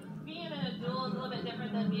 I think being in a dual is a little bit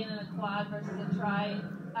different than being in a quad versus a tri.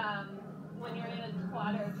 When you're in a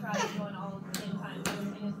quad or a tri, you're going all at the same time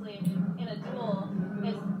simultaneously. In a dual,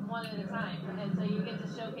 it's one at a time, and so you get to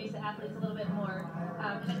showcase the athletes a little bit more.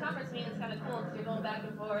 In a conference meet, it's kind of cool because you're going back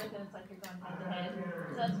and forth, and it's like you're going head to head,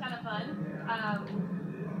 so it's kind of fun.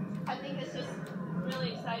 I think it's just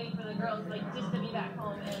really exciting for the girls, like just to be back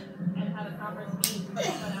home and have a conference meet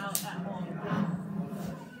going out at home.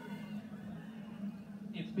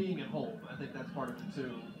 It's being at home. I think that's part of it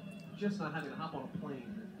too. Just not having to hop on a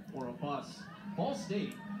plane or a bus. Ball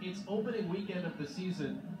State, its opening weekend of the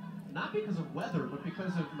season, not because of weather, but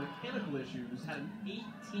because of mechanical issues, had an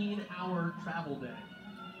 18-hour travel day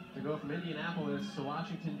to go from Indianapolis to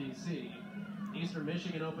Washington, D.C. Eastern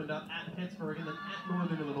Michigan opened up at Pittsburgh and then at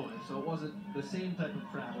Northern Illinois, so it wasn't the same type of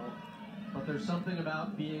travel, but there's something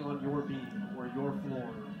about being on your beam or your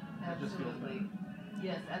floor that just feels good.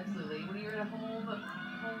 Yes, absolutely. When you're at a home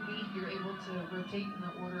meet, you're able to rotate in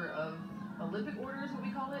the order of Olympic order is what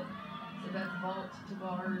we call it. So that's vault to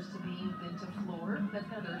bars to beam, then to floor. That's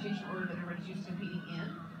kind of the rotation order that everybody's used to competing in.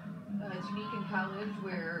 It's unique in college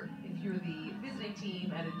where if you're the visiting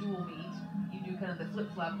team at a dual meet, you do kind of the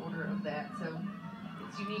flip-flop order of that. So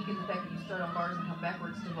it's unique in the fact that you start on bars and come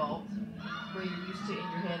backwards to vault, where you're used to in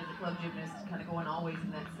your head as a club gymnast kind of going always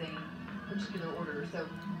in that same particular order. So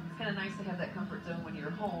it's kind of nice to have that comfort zone when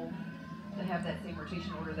you're home, to have that same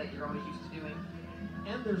rotation order that you're always used to doing.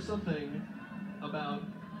 And there's something about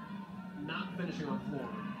not finishing on floor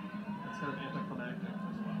that's kind of anticlimactic as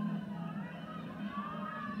well.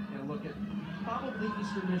 And look at probably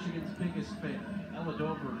Eastern Michigan's biggest fan, Ella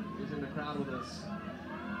Dover, is in the crowd with us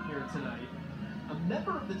here tonight. A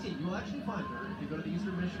member of the team, you will actually find her if you go to the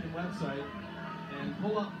Eastern Michigan website and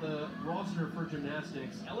pull up the roster for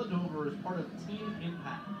gymnastics. Ella Dover is part of Team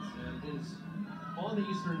Impact and is on the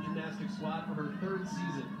Eastern Gymnastics squad for her third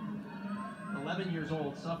season. 11 years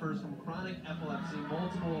old, suffers from chronic epilepsy,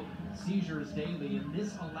 multiple seizures daily, and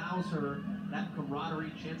this allows her that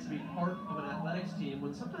camaraderie, chance to be part of an athletics team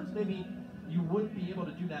when sometimes maybe you wouldn't be able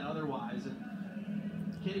to do that otherwise. And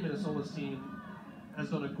Katie Minnesola's team has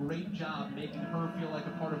done a great job making her feel like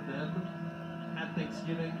a part of them. At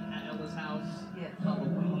Thanksgiving at Ella's house,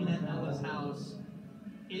 Halloween at Ella's house.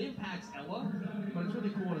 It impacts Ella, but it's really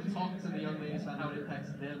cool to talk to the young ladies about how it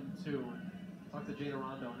impacts them too. Talked to Jana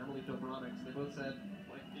Rondo and Emily Dobronics. They both said,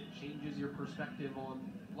 like, it changes your perspective on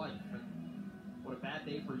life. And what a bad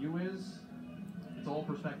day for you is, it's all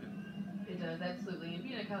perspective. It does, absolutely. And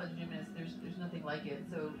being a college gymnast, there's nothing like it.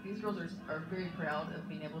 So these girls are very proud of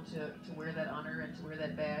being able to wear that honor and to wear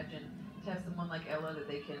that badge and to have someone like Ella that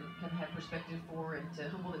they can have perspective for and to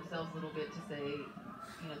humble themselves a little bit to say,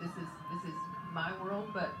 this is my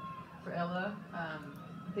world, but for Ella,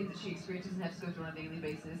 the things that she experiences and has to go through on a daily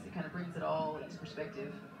basis, it kind of brings it all into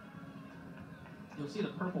perspective. You'll see the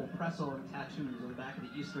purple press-on tattoos on the back of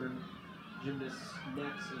the Eastern gymnast's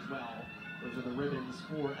necks as well. Those are the ribbons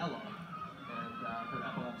for Ella and her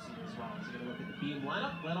epilepsy as well. So you're going to look at the beam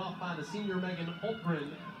lineup, led off by the senior Megan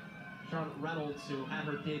Holtgren. Charlotte Reynolds, who had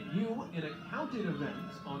her debut in a counted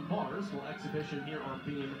event on bars, will exhibition here on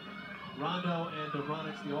beam. Rondo and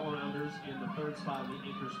Dobronics, the all-arounders, in the third spot and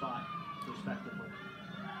the anchor spot, respectively.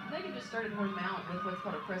 Megan just started her mount with what's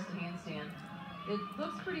called a press to handstand. It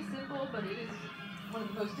looks pretty simple, but it is one of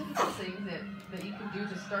the most difficult things that you can do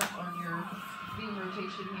to start on your beam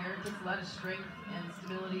rotation here. It takes a lot of strength and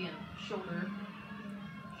stability and shoulder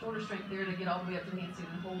strength there to get all the way up to the handstand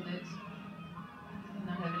and hold it and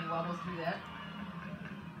not have any wobbles through that.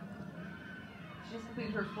 She just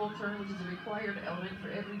completed her full turn, which is a required element for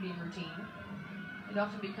every beam routine. It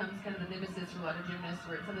often becomes kind of the nemesis for a lot of gymnasts,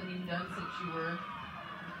 where it's something you've done since you were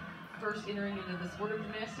first entering into the sport of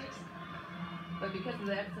gymnastics. But because of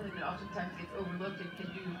that, it's something that oftentimes gets overlooked and can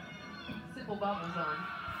do simple bobbles on.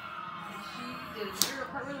 She did a zero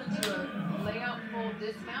cartwheel into a layout full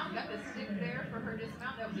dismount, got the stick there for her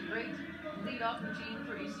dismount. That was a great lead-off routine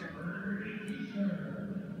for Eastern.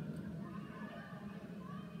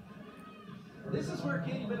 This is where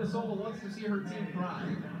Katie Minnesota wants to see her team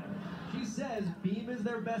thrive. She says beam is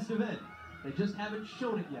their best event. They just haven't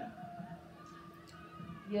shown it yet.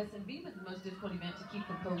 Yes, and beam is the most difficult event to keep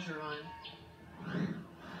composure on.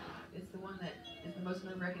 It's the one that is the most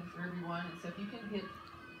nerve-wracking for everyone, and so if you can hit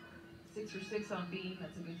 6 for 6 on beam,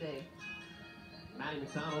 that's a good day. Maddie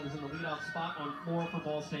McDonald is in the leadoff spot on floor for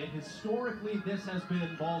Ball State. Historically, this has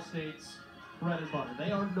been Ball State's bread and butter.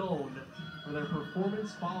 They are known for their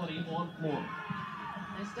performance quality on floor.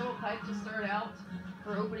 Nice double pipe to start out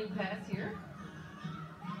her opening pass here.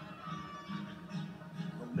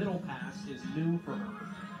 The middle pass is new for her.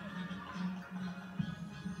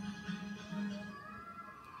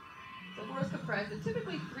 So floor is comprised of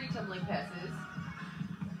typically 3 tumbling passes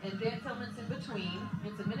and dance elements in between.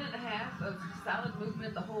 It's a minute and a half of solid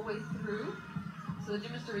movement the whole way through. So the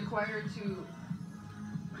gymnasts are required to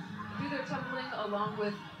do their tumbling along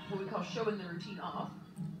with what we call showing the routine off.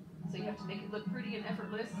 So you have to make it look pretty and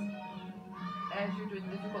effortless as you're doing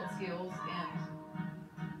difficult skills,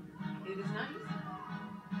 and it is not easy.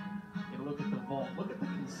 And look at the vault. Look at the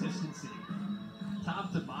consistency,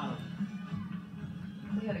 top to bottom.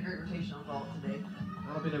 They had a great rotation on vault today.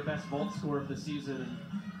 That'll be their best vault score of the season.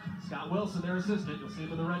 And Scott Wilson, their assistant, you'll see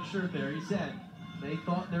him in the red shirt there. He said they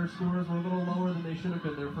thought their scores were a little lower than they should have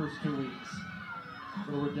been their first 2 weeks.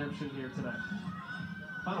 A little redemption here tonight.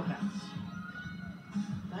 Final pass.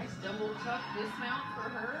 Nice double tuck dismount for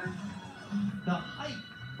her. The height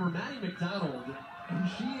for Maddie McDonald, and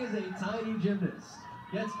she is a tiny gymnast.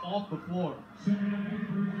 Gets off the floor.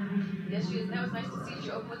 Yes, she is. That was nice to see.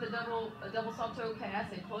 She opened with a double salto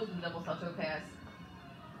pass and closed with a double salto pass.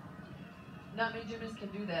 Not many gymnasts can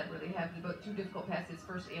do that, where they have about 2 difficult passes,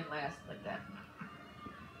 first and last, like that.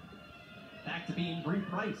 Back to being Bree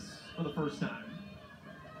Price for the first time.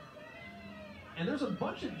 And there's a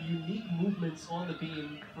bunch of unique movements on the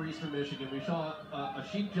beam for Eastern Michigan. We saw a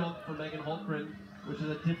sheep jump for Megan Holtgren, which is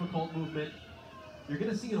a difficult movement. You're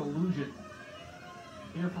going to see an illusion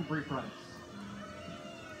here from Bree Price.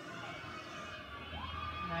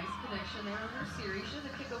 Nice connection there on her series. She has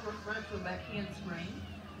a kick over front to a back handspring.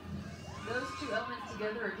 Those 2 elements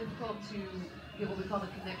together are difficult to get what we call the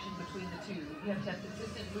connection between the 2. You have to have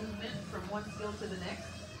consistent movement from one skill to the next.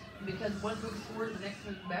 Because one moves forward, the next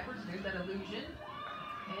moves backwards, there's that illusion.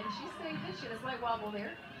 And she saved it. She had a slight wobble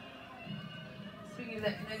there. Speaking of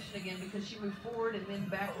that connection again, because she moved forward and then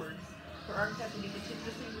backwards, her arms have to be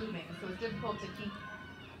continuously moving. So it's difficult to keep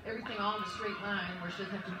everything all in a straight line where she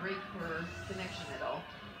doesn't have to break her connection at all.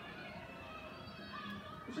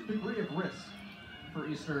 There's a degree of risk for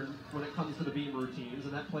Eastern when it comes to the beam routines,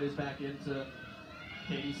 and that plays back into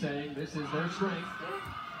Katie saying this is their strength.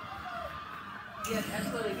 Yes,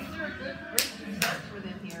 absolutely. These are a great 2 starts for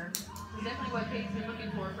them here. This is definitely what Katie's been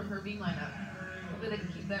looking for from her beam lineup. Hopefully they can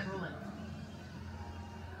keep that rolling.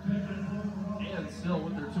 And still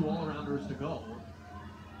with their 2 all-arounders to go.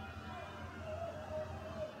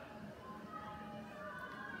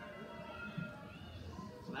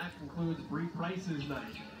 So that concludes Bree Price's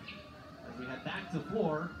night. As we head back to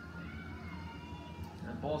floor,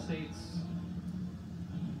 and Ball State's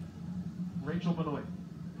Rachel Benoit.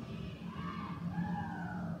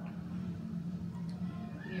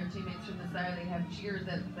 Your teammates from the side, they have cheers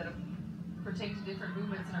that pertain to different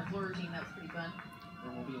movements in our floor routine. That was pretty fun.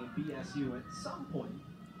 There will be a BSU at some point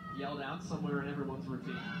yelled out somewhere in everyone's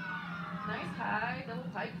routine. Nice high double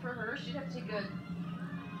pike for her. She'd have to take a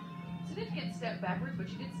significant step backwards, but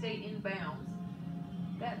she did stay in bounds.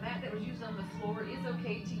 That mat that was used on the floor is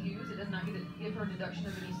okay to use. It does not give her deduction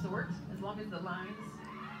of any sort. As long as the lines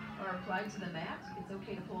are applied to the mat, it's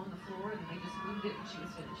okay to pull on the floor, and they just moved it when she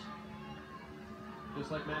was finished. Just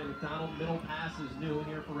like Maddie McDonald, middle pass is new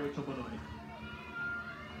here for Rachel Benoit.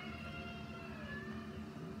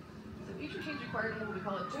 So each routine is required to have what we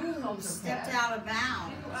call a 2 salto stepped pass. out of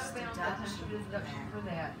bounds. 2 out of bounds, that's a deduction for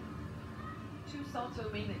that. 2 salto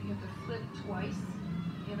mean that you have to flip twice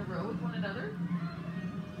in a row with one another.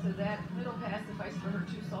 that middle pass sufficed for her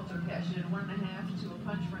 2 salto pass. She did 1.5 to a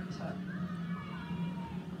punch front tuck.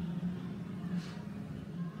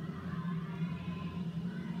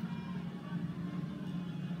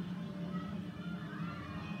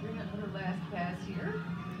 Bring up her last pass here.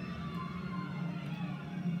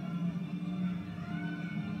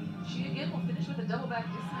 She again will finish with a double back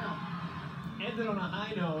dismount. Ended on a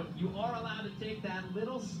high note. You are allowed to take that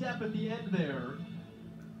little step at the end there.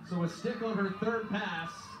 So a stick on her third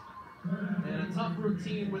pass, and a tough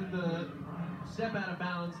routine with the step out of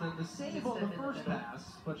bounds, then the save on the first pass,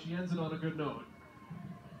 but she ends it on a good note.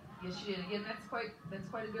 Yes, she did. Again, that's quite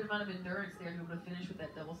a good amount of endurance there to be able to finish with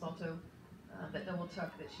that double salto, that double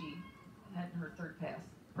tuck that she had in her third pass.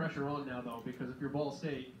 Pressure on now, though, because if you're Ball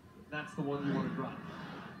State, that's the one you want to drop.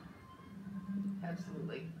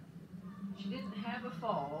 Absolutely. She didn't have a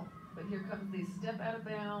fall, but here comes the step out of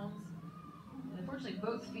bounds. And unfortunately,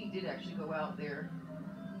 both feet did actually go out there.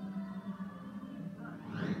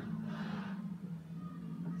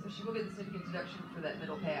 So she will get the significant deduction for that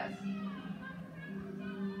middle pass.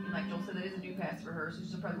 And like Joel said, that is a new pass for her, so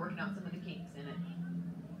she's probably working out some of the kinks in it.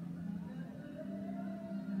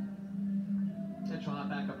 And she'll have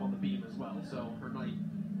back up on the beam as well, so her night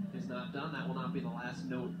is not done. That will not be the last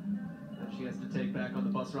note that she has to take back on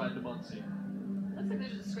the bus ride to Muncie. Looks like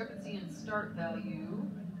there's a discrepancy in start value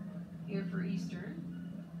here for Eastern.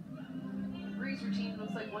 Bree's routine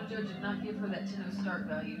looks like one judge did not give her that 10-0 start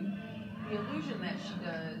value. The illusion that she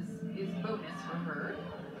does is bonus for her.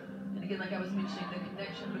 And again, like I was mentioning, the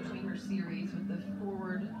connection between her series with the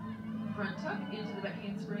forward front tuck into the back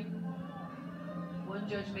handspring. One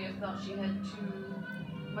judge may have thought she had too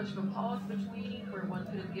much of a pause between, where one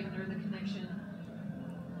could have given her the connection.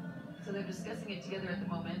 So they're discussing it together at the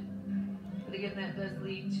moment. But again, that does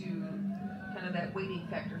lead to kind of that waiting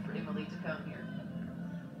factor for Emily to come here.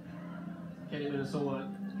 Kenny Minnesota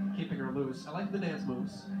keeping her loose. I like the dance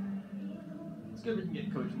moves. It's good when you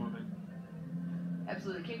get coach moving.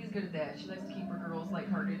 Absolutely, Katie's good at that. She likes to keep her girls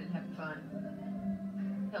lighthearted and having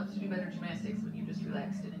fun. Helps you do better gymnastics when you're just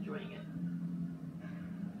relaxed and enjoying it.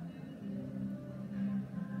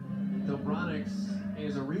 Dobronix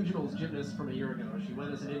is a regionals gymnast from a year ago. She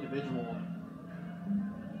went as an individual.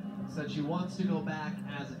 Said she wants to go back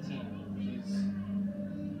as a team. She's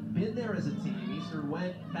been there as a team. Eastern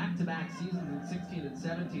went back-to-back seasons in 16 and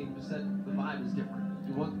 17. Just said the vibe is different.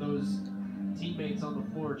 You want those teammates on the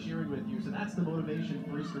floor cheering with you. So that's the motivation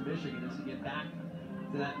for Eastern Michigan, is to get back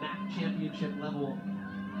to that MAC championship level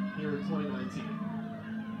here in 2019.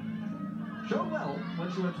 Showed well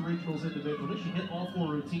when she went to regionals individually. She hit all 4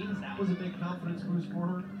 routines. That was a big confidence boost for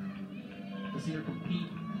her. To see her compete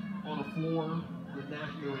on a floor with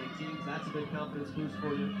national ranked teams, that's a big confidence boost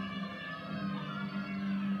for you.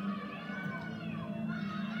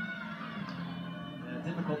 And a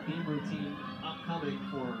difficult beam routine upcoming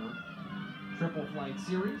for her triple flight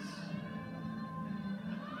series.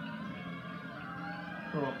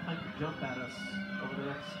 Throw a pike jump at us over the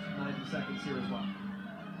next 90 seconds here as well.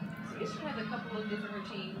 So Eastern has a couple of different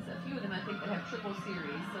routines, a few of them I think that have triple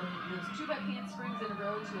series. So there's 2 back handsprings in a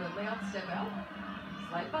row to a layout step out.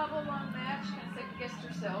 Slight bobble along that, she kind of second-guessed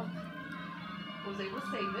herself. Was able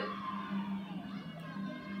to save it.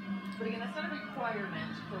 But again, that's not a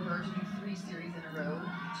requirement for her to do 3 series in a row.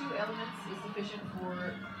 2 elements is sufficient for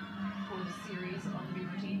the series on the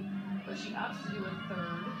beam routine. But she opts to do a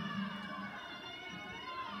 3rd.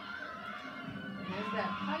 And there's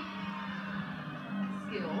that pike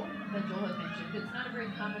skill that Joel had mentioned. It's not a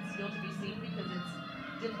very common skill to be seen because it's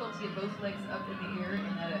difficult to get both legs up in the air,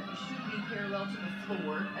 and that it should be parallel to the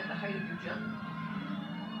floor at the height of your jump.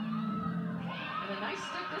 And a nice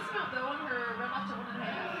stick dismount though on her run off to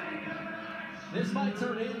 1.5. This might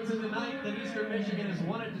turn into the night that Eastern Michigan has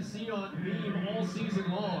wanted to see on beam all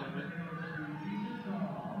season long.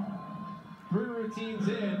 3 routines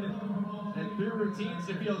in, and 3 routines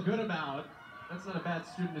to feel good about. That's not a bad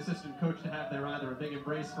student assistant coach to have there either. A big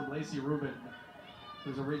embrace from Lacey Rubin,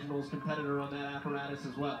 who's a regionals competitor on that apparatus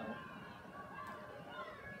as well.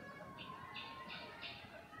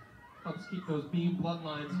 Helps keep those beam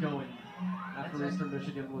bloodlines going after Eastern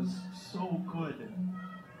Michigan was so good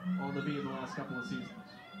on the beam the last couple of seasons.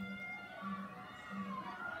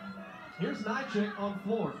 Here's Nychik on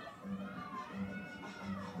floor.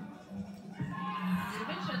 You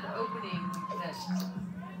mentioned at the opening that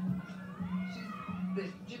the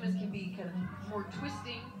gymnast can be kind of more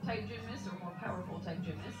twisting type gymnast or more powerful type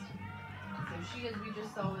gymnast. So she, as we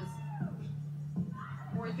just saw, is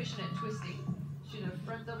more efficient at twisting. She did a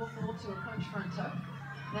front double full to a punch front tuck.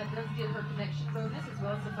 That does give her connection bonus as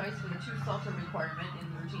well as suffice for the 2 salto requirement in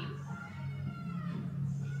the routine.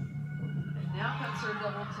 And Now comes her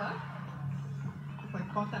double tuck.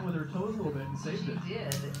 I caught that with her toes a little bit and saved it. She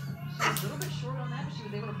did. She was a little bit short on that, but she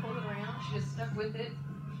was able to pull it around. She just stuck with it.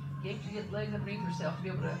 Yanked her legs underneath herself to be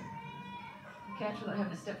able to catch without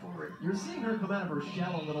having to step forward. You're seeing her come out of her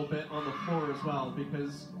shell a little bit on the floor as well,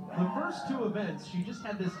 because the first two events, she just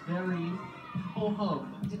had this very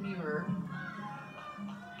ho-hum. Demure.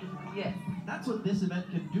 Yes. That's what this event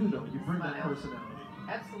can do, though. You bring that personality.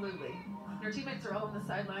 Absolutely. Her teammates are all on the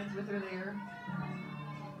sidelines with her there.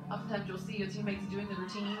 Oftentimes you'll see your teammates doing the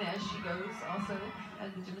routine as she goes. Also,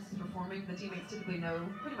 as the gymnast is performing, the teammates typically know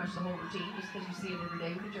pretty much the whole routine just because you see it every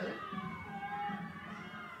day with each other.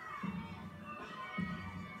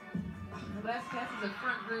 The last pass is a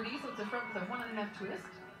front Rudy, so it's a front with a 1.5 twist.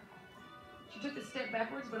 She took the step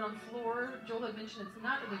backwards, but on floor, Joel had mentioned it's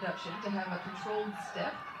not a deduction to have a controlled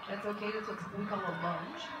step. That's okay, that's what we call a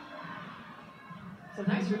lunge. So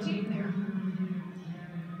nice routine there.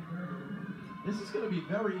 This is going to be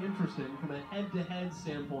very interesting from a head-to-head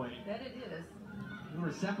standpoint. That it is. We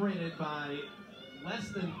were separated by less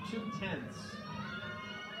than 2/10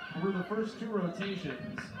 for the first two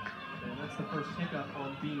rotations. And that's the first hiccup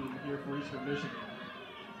on Bean here for Eastern Michigan.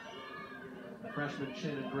 Freshman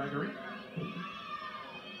Shannon Gregory,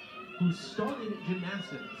 who started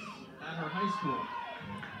gymnastics at her high school,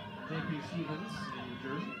 J.P. Stevens in New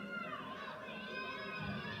Jersey.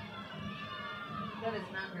 That is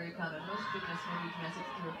not very common. Most gymnasts will do gymnastics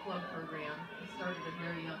through a club program. It started at a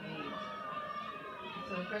very young age.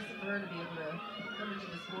 So impressive for her to be able to come into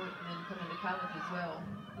the sport and then come into college as well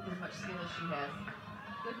with as much skill as she has.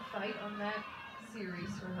 Good fight on that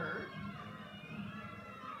series for her.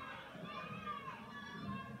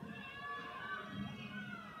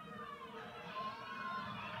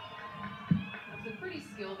 It's a pretty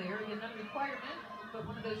skill there. Again, not a requirement, but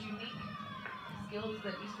one of those unique skills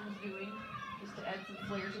that Eastern's doing just to add some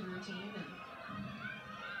flair to the routine. And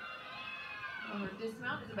on her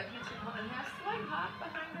dismount is a back handspring 1.5, slight hop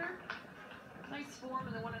behind her. Nice form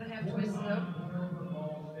in the 1.5 twist though.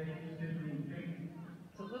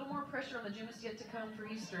 So a little more pressure on the gymnast yet to come for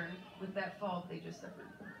Eastern with that fall they just suffered.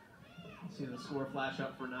 See the score flash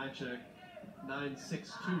up for Nychik.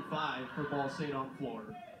 9.625 for Ball State on floor.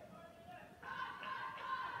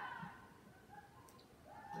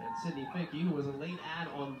 And Sydney Finke, who was a late add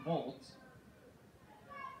on vault,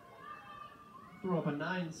 threw up a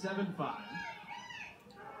 9.75.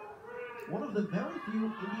 One of the very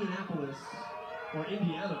few Indianapolis or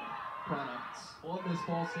Indiana products on this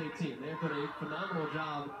Ball State team. They have done a phenomenal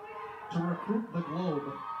job to recruit the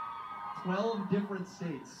globe. 12 different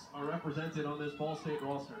states are represented on this Ball State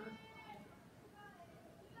roster.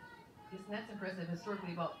 Yes, and that's impressive.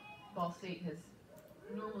 Historically, Ball State has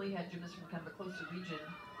normally had gymnasts from kind of a closer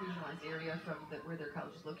regionalized area from where their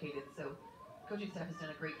college is located. So coaching staff has done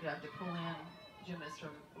a great job to pull in gymnasts from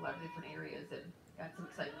a lot of different areas and got some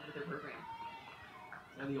excitement into their program.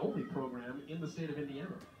 And the only program in the state of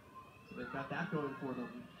Indiana. So they've got that going for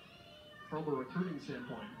them from a recruiting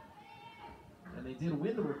standpoint. And they did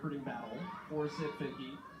win the recruiting battle for Sid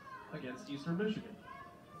Finke against Eastern Michigan.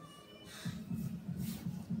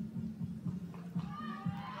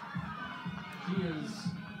 She is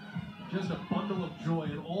just a bundle of joy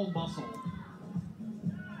and all muscle.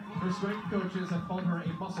 Her strength coaches have called her a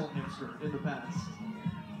muscle hamster in the past.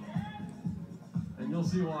 And you'll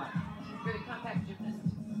see why. She's a very compact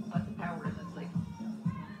gymnast. Lots of power in this leg.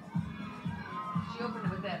 She opened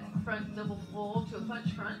it with that front double full to a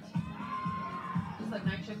punch front. Just like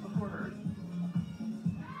Nychik before her.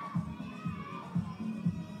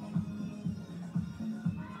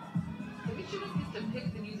 So each gymnast gets to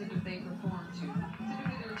pick the music that they perform to.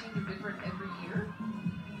 Typically the routines are different every year.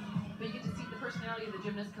 But you get to see the personality of the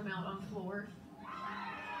gymnast come out on floor.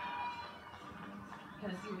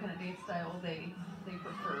 Kind of see what kind of dance style they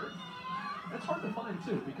prefer. That's hard to find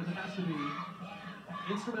too, because it has to be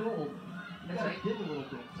instrumental only. You got to dig a little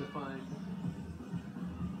bit to find,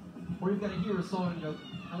 or you've got to hear a song and go,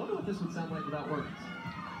 I wonder what this would sound like without words.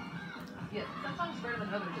 Yeah, some songs are better than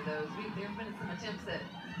others of those. There have been some attempts at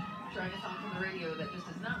trying a song from the radio that just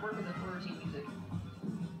does not work with the floor routine music.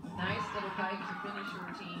 Nice double pike to finish your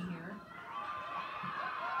routine here.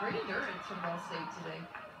 Great endurance from Ball State today.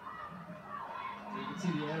 You can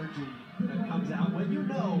see the energy that comes out when you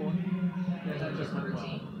know that just went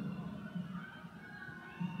well.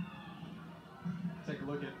 Take a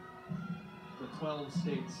look at the 12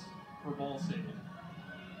 states for Ball State.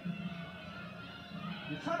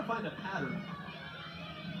 You try to find a pattern.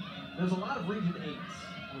 There's a lot of Region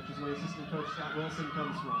 8s, which is where assistant coach Scott Wilson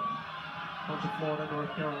comes from. A bunch of Florida,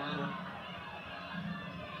 North Carolina.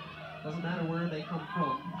 Doesn't matter where they come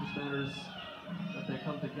from, it just matters that they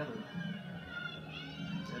come together.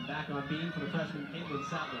 And back on beam for the freshman Caitlin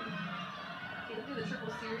Sattler. Caitlin did the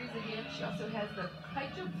triple series again. She also has the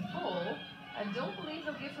height jump full. I don't believe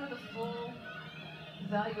they'll give her the full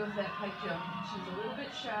value of that height jump. She was a little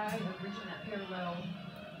bit shy of reaching that parallel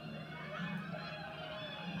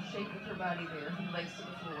shape with her body there, from legs to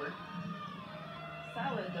the floor.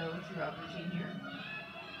 Solid though throughout the routine here.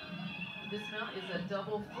 This mount is a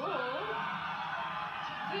double full.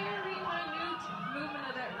 Very minute movement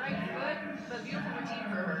of that right foot, but beautiful routine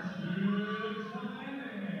for her.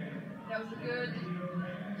 That was a good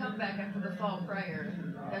comeback after the fall prior.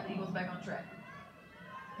 Got the Eagles back on track.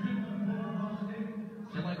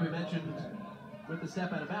 And like we mentioned with the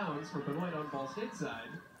step out of bounds for Benoit on Ball State side,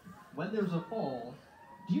 when there's a fall,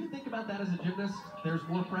 do you think about that as a gymnast? There's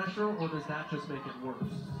more pressure, or does that just make it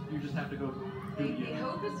worse? You just have to go do it. The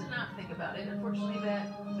hope is to not think about it. Unfortunately,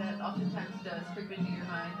 that oftentimes does creep into your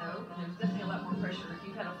mind, though. And there's definitely a lot more pressure if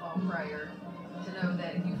you've had a fall prior to know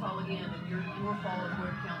that if you fall again, then your fall is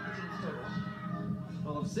going to count for team's total.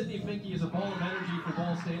 Well, if Sydney Finke is a ball of energy for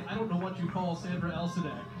Ball State, I don't know what you call Sandra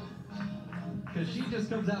Elsadek. Because she just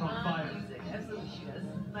comes out on fire. Music. Absolutely she does.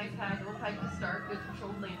 Nice high, little pike to start. Good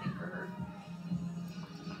controlled landing for her.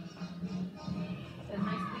 A nice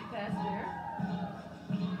lead pass there.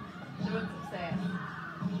 Showing some sass.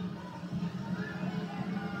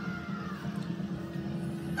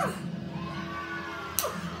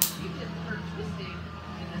 You did her twisting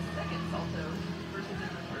in the second salto versus in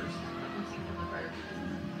the first. Like we've seen from the prior videos.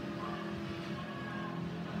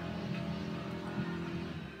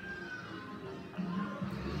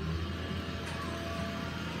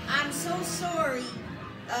 I'm so sorry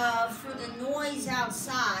for the noise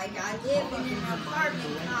outside. I live in an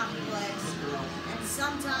apartment complex, and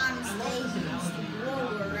sometimes they use the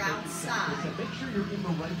blower outside. Make sure you're in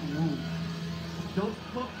the right room. Don't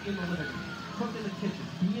cook in the living room. Cook in the kitchen.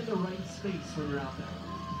 Be in the right space when you're out there.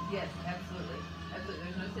 Yes, absolutely. Absolutely.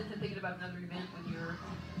 There's no sense in thinking about another event when you're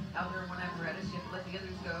out there in one apparatus. You have to let the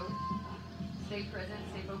others go. Stay present,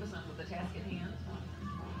 stay focused on the task at hand.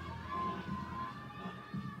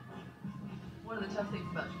 One of the tough things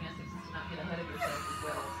about gymnastics is to not get ahead of yourself as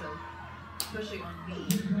well. So, especially on beam,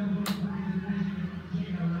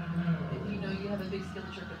 if you know you have a big skill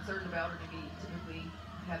that you're concerned about, or maybe typically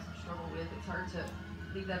have some struggle with, it's hard to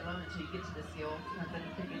leave that alone until you get to the skill. Sometimes that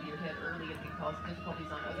can kick into your head early and can cause difficulties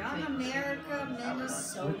on other Young things. America,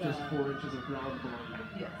 Minnesota. With just 4 inches of ground below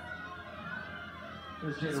you. Yes.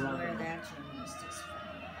 There's That's Jada where Rondo. that gymnast is from.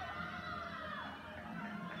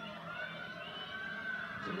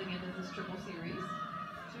 Dribbling into this triple series.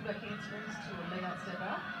 2 back handsprings to a layout step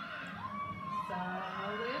out.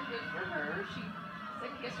 Solid, good for her. She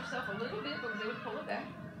second-guessed herself a little bit, but was able to pull it back.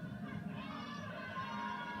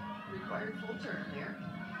 Required full turn there.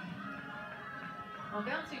 On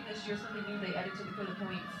bouncing this year, something new they added to the code of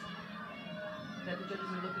points that the judges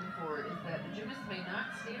are looking for is that the gymnast may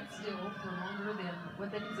not stand still for longer than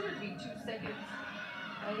what they consider to be 2 seconds.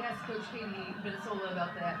 I asked Coach Katie Minnesota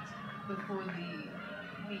about that before the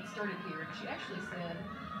meet started here, and she actually said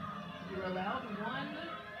you're allowed 1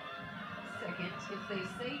 second. If they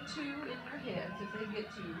say 2 in their heads, if they get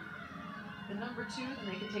to the number 2, then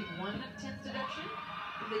they can take 1 tenth deduction.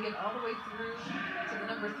 If they get all the way through to the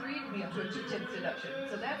number 3, it can be up to a 2 tenths deduction.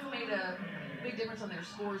 So that's made a big difference on their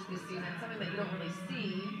scores this season. Something that you don't really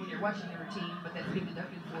see when you're watching the routine, but that's being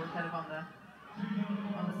deducted for kind of on the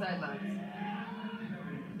sidelines.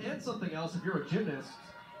 And something else, if you're a gymnast,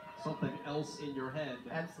 something else in your head.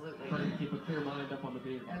 Absolutely. Trying to keep a clear mind up on the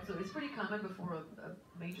beam. Absolutely. It's pretty common before a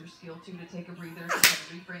major skill, too, to take a breather, to kind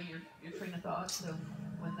of reframe your train of thought. So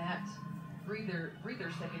when that breather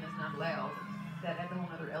second is not allowed, that adds a whole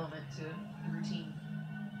other element to the routine.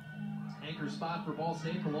 Anchor spot for Ball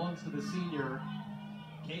State belongs to the senior,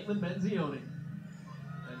 Caitlin Benzioni.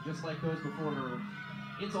 And just like those before her,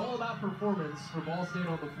 it's all about performance for Ball State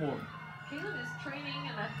on the floor. Caitlin is training,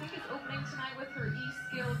 and I think it's opening tonight with her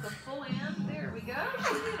E-skill at the full end. There we go.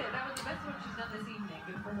 She did it. That was the best one she's done this evening.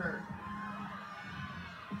 Good for her.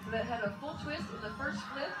 So that had a full twist in the first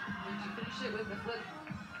flip, and she finished it with the flip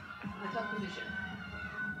in the tough position.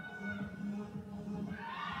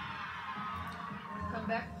 Comes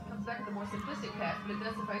back with a more simplistic pass, but it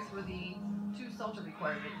does suffice for the 2 salter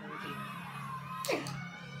requirement in the routine.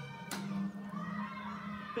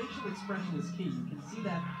 Facial expression is key. You can see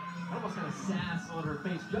that almost kind of sass on her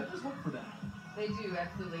face. Judges look for that. They do,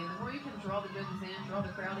 absolutely. And the more you can draw the judges in, draw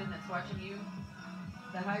the crowd in that's watching you,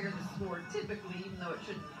 the higher the score typically, even though it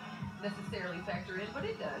shouldn't necessarily factor in, but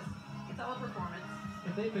it does. It's all a performance.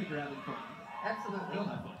 If they think you're having fun, Absolutely. they'll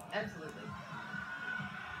have fun. Absolutely.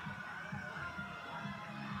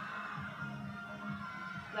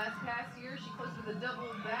 last pass here. She closed with a double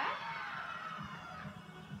back.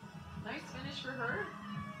 Nice finish for her.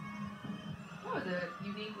 That was a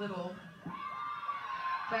unique little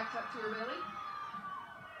back tuck to her belly.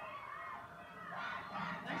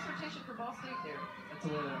 Nice rotation for Ball State there. That's a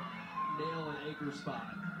way to nail an anchor spot.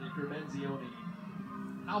 Anchor Menzioni.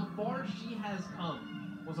 How far she has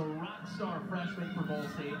come. Was a rock star freshman for Ball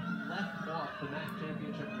State. Left off the MAC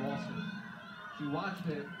championship roster. She watched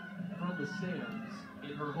it from the stands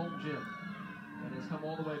in her home gym and has come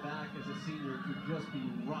all the way back as a senior to just be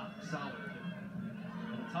rock solid.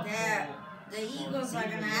 And a tough ball. The Eagles are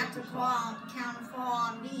going to have to counter fall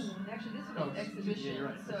on Bean. Actually, this will be exhibition. Yeah, you're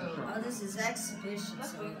right. So, this is exhibition.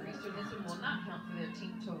 Let's wait for Eastern. This one will not count for their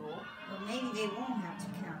team total. Well, maybe they won't have to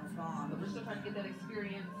counter fall on But we're Bean. still trying to get that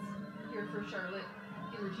experience here for Charlotte.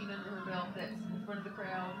 Get a routine under her belt that's in front of the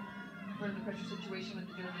crowd, in front of the pressure situation with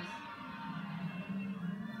the judges.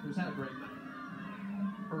 Who's had a great night.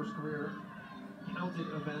 First career counted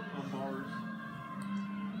event on bars.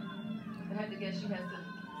 I had to guess she has some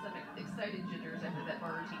excited jitters after that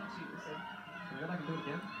bar routine too. So Can I go back and do it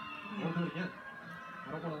again? I want to do it again. I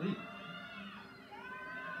don't want to leave.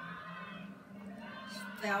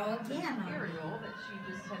 Fell again. aerial that she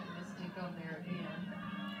just had a mistake on there again.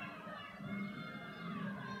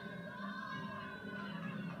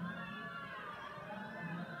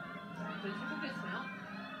 Switch with a dismount.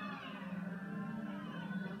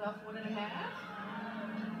 Goes off 1.5.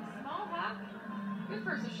 Small hop. Good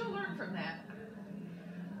person. She'll learn from that.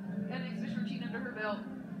 Got an exhibition routine under her belt.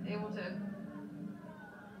 Able to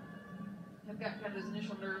have got kind of those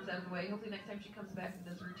initial nerves out of the way. Hopefully next time she comes back and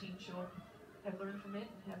does a routine, she'll have learned from it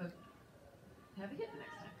and have a hit the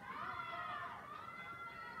next time.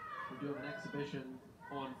 We do have an exhibition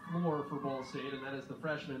on floor for Ball State, and that is the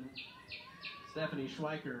freshman Stephanie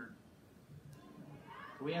Schweiker.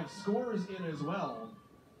 We have scores in as well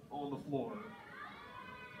on the floor.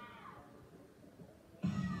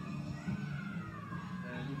 And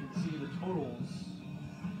you can see the totals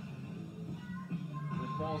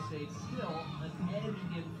with Ball State still an edge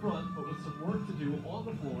in front, but with some work to do on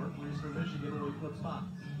the floor for Eastern Michigan where we flip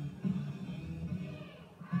spots.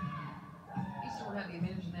 Eastern will have the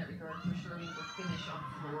advantage in that regard for sure. Being able to finish on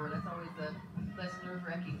the floor. That's always the less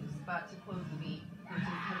nerve-wracking spot to close the meet versus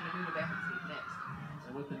having to move it back and skate next.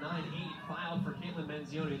 And with the 9-8 filed for Caitlin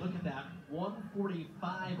Menzioni, look at that, 145-1.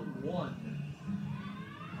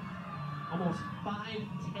 Almost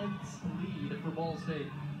 5/10 lead for Ball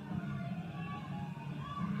State.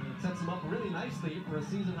 And it sets them up really nicely for a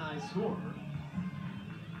season-high score.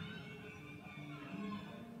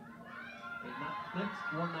 They've not clipped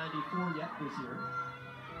 194 yet this year.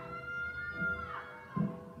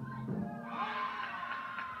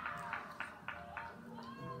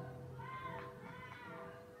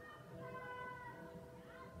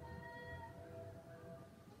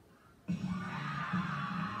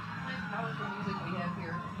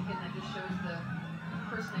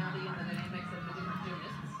 Personality and the dynamics of the different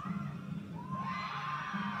gymnasts.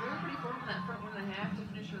 Very pretty form in that front 1.5 to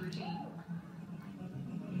finish her routine.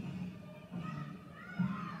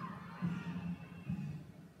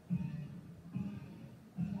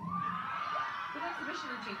 Good exhibition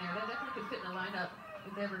routine there. That definitely could fit in a lineup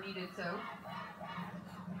if ever needed so.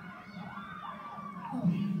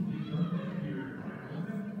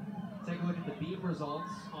 Take a look at the beam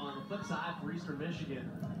results on the flip side for Eastern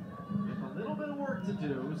Michigan. With a little bit of work to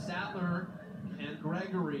do, Sattler and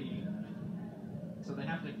Gregory. So they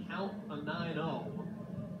have to count a 9-0.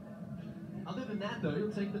 Other than that, though,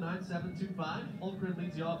 you'll take the 9-7-2-5. Holmgren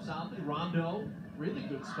leads you off solidly. Rondo, really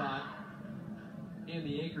good spot in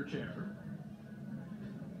the anchor chair.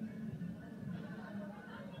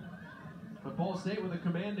 But Ball State with a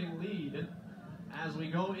commanding lead as we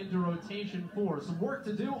go into rotation 4. Some work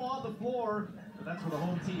to do on the floor, but that's where the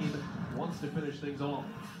home team wants to finish things off.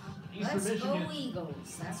 Eastern Let's Michigan, go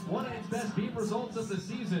Eagles. That's one of its best beam results of the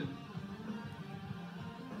season.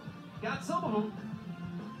 Got some of them.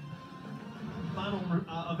 Final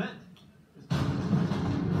event.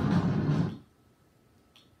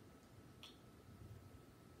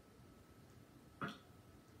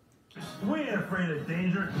 We ain't afraid of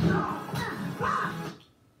danger.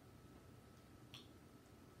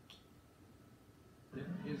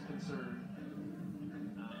 Is concerned.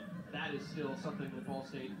 That is still something that Ball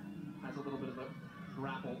State has a little bit of a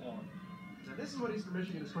grapple on. Now, this is what Eastern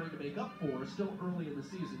Michigan is trying to make up for still early in the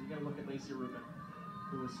season. You got to look at Lacey Rubin,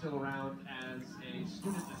 who is still around as a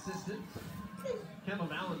student assistant. Kemba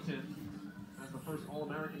Valentin as the first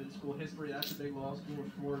All-American in school history. That's a big loss. School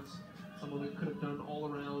of Sports, someone that could have done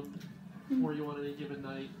all around for you on any given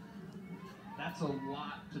night. that's a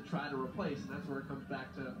lot to try to replace, and that's where it comes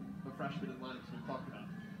back to the freshmen and lineups we talked about.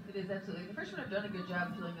 It is absolutely. The freshmen have done a good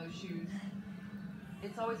job filling those shoes.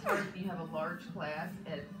 It's always hard when you have a large class.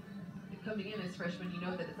 Coming in as freshmen, you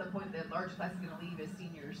know that at some point that large class is going to leave as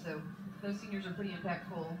seniors. So those seniors are pretty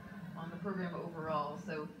impactful on the program overall.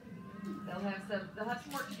 So they'll have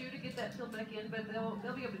some work to do to get that filled back in, but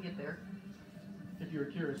they'll be able to get there. If you're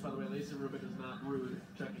curious, by the way, Lacey Rubin is not rude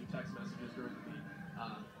checking text messages during the meet.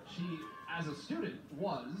 She, as a student,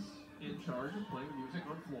 was in charge of playing music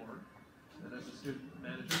on floor, and as a student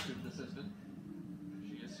manager, student assistant,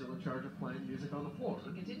 she is still in charge of playing music on the floor.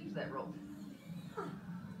 She continues that role.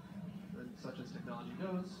 And such as technology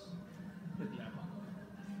goes, hit the iPhone.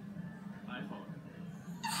 I'm old.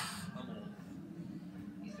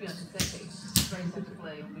 Used to be on cassette tape. Very simple to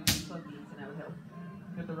play, movie club beats, and that would help.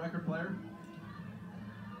 Hit the record player.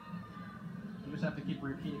 You just have to keep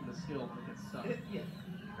repeating the skill when it gets stuck. Yes.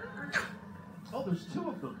 Oh, there's two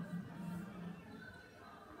of them.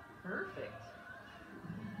 Perfect.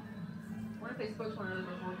 I wonder if they spoke to one another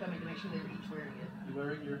before coming to make sure they were each wearing it. You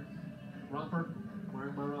wearing your romper? I'm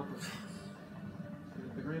wearing my romper.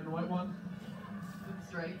 The green and white one?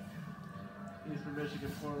 That's right. Eastern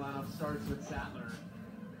Michigan floor lineup starts with Sattler,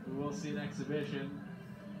 who we'll see in exhibition.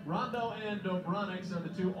 Rondo and Dobronics are the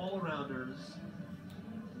two all-arounders.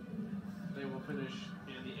 They will finish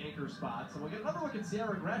in the anchor spots. And we'll get another look at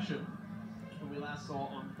Sierra Gresham, who we last saw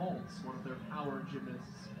on vaults, one of their power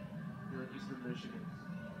gymnasts here at Eastern Michigan.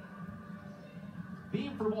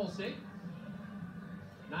 Beam for Ball State.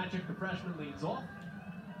 Nijik, the freshman, leads off.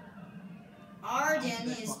 Arden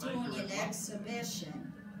is doing an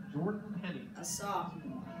exhibition. Jordan Penny A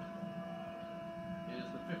sophomore. is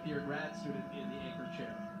the fifth-year grad student in the anchor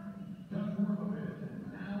chair.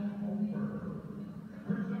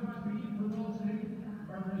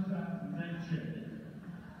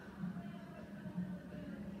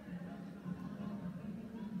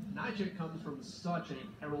 Nijik comes from such a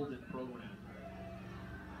heralded program.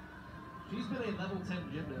 She's been a level 10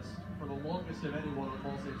 gymnast for the longest of anyone on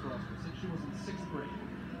Ball State's roster since she was in 6th grade.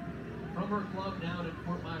 From her club down in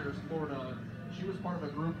Fort Myers, Florida, she was part of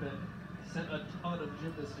a group that sent a ton of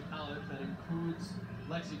gymnasts to college. That includes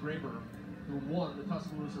Lexi Graber, who won the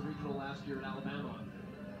Tuscaloosa Regional last year at Alabama.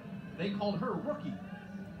 They called her Rookie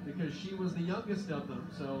because she was the youngest of them,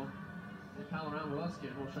 so they pal around with us,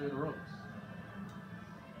 kid. We'll show you the ropes.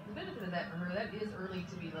 The benefit of that for her, that is early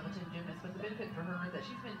to be level 10 gymnast, but the benefit for her is that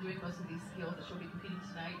she's been doing most of these skills that she'll be competing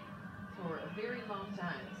tonight for a very long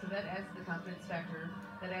time. So that adds to the confidence factor,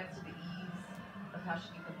 that adds to the ease of how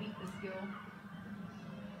she can compete the skill.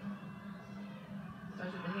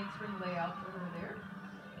 Starts with the handspring layout for her there.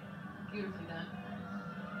 Beautifully done.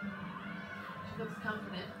 She looks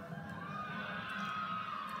confident.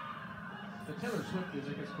 The Taylor Swift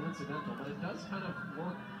music is coincidental, but it does kind of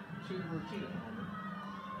work to the routine at the moment.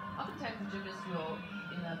 Oftentimes the gymnast will,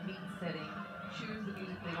 in a meet setting, choose the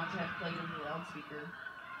music they want to have played in the loudspeaker.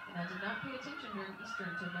 And I did not pay attention during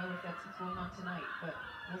Eastern to know if that's what's going on tonight, but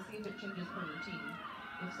we'll see if it changes per routine.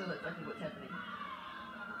 If so, that's likely what's happening.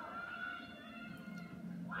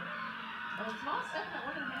 A small step at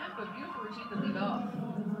 1.5, but beautiful routine to lead off.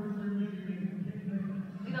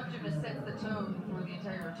 Lead off gymnast sets the tone for the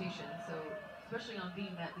entire rotation, so especially on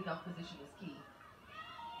beam, that lead off position is key.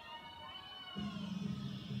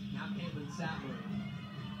 Now Caitlin Sattler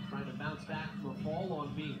trying to bounce back from a fall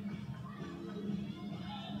on beam.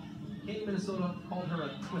 Katie, Minnesota called her a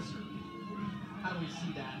twister. How do we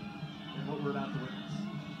see that and what we're about to witness?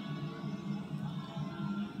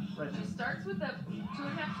 Right. She starts with a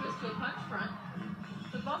 2.5 twist to a punch front.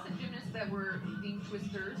 The Boston gymnasts that were deemed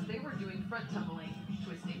twisters, they were doing front tumbling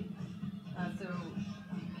twisting. So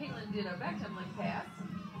Caitlin did a back tumbling pass,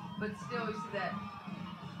 but still you see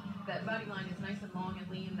that body line is nice and long and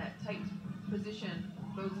lean. That tight position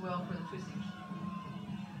bodes well for the twisting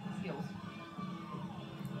skills.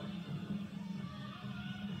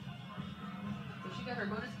 So she got her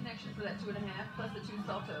bonus connection for that 2.5 plus the 2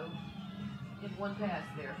 salto in one pass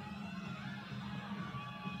there.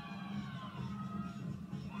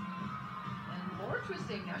 And more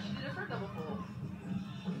twisting. Now she did a front double full.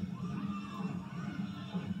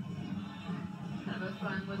 Kind of a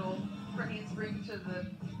fun little front handspring to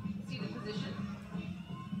the seated position.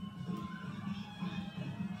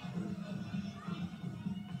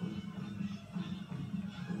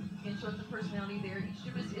 Again, shows the personality there. Each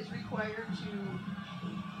gymnast is required to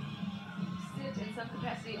sit in some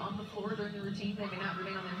capacity on the floor during the routine. They may not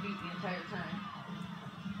remain on their feet the entire time.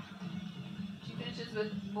 She finishes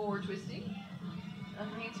with more twisting. A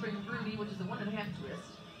handspring Rudy, which is a 1.5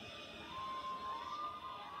 twist.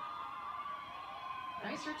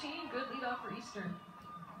 Nice Nice routine, good lead off for Eastern.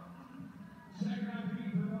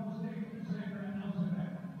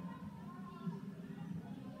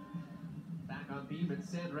 Back on beam, it's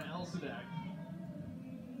Sandra Elsadek.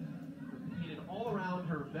 Competed all around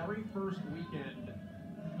her very first weekend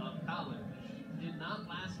of college. Did not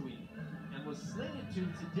last week, and was slated to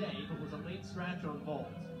today, but was a late scratch on vault.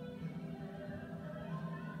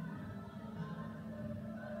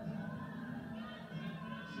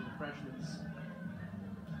 See the freshman's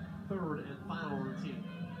third and final routine.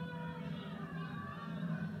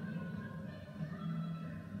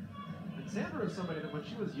 And Sandra is somebody that when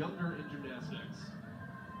she was younger in gymnastics,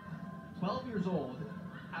 12 years old,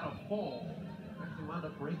 had a fall, actually wound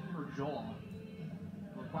up breaking her jaw,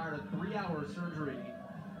 required a 3-hour surgery,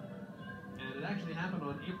 and it actually happened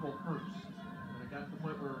on April 1st. And it got to the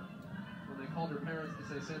point where when they called her parents to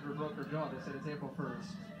say Sandra broke her jaw, they said it's April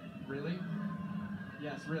 1st. Really?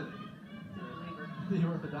 Yes, really. The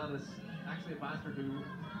orthodontist actually advised her to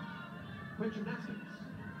quit gymnastics,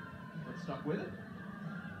 but stuck with it.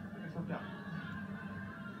 I think it's worked out.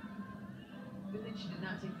 Good thing she did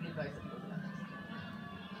not take the advice of the orthodontist.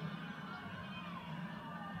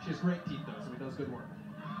 She has great teeth though, so he does good work.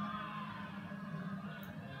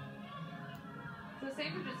 So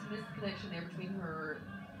Sandra just missed the connection there between her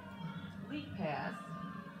leap pass.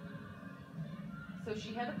 So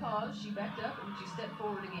she had to pause, she backed up, and she stepped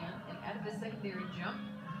forward again, and added a secondary jump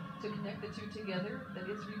to connect the two together. That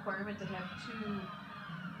is a requirement to have two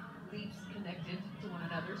leaps connected to one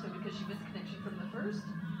another. So because she missed connection from the first,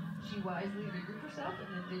 she wisely regrouped herself and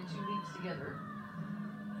then did two leaps together.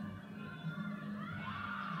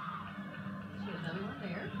 She got another one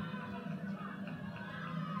there.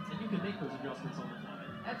 And you can make those adjustments on the fly.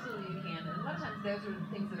 Absolutely you can. And a lot of times those are the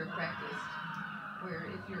things that are practiced. Where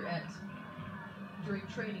if you're during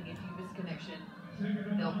training, if you miss connection,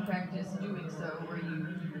 they'll practice doing so where you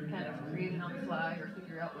kind of create it on the fly or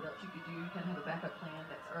figure out what else you could do. You kind of have a backup plan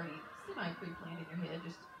that's already semi-pre-planned in your head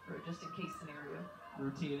just for a just-in-case scenario.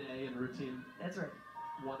 Routine A and routine That's right.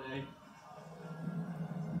 1A.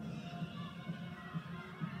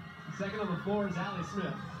 Second on the floor is Allie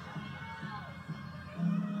Smith.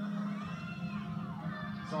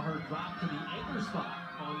 Saw her drop to the anchor spot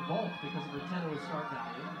on vault because of her 10-0 start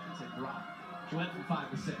value. I should say drop. She went from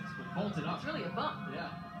 5 to 6, but vaulted up. It's really a bump. Yeah.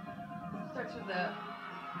 Starts with the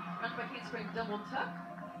front back handspring double tuck.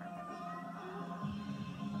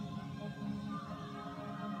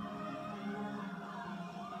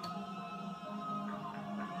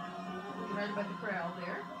 Looking right about the crowd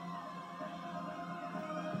there.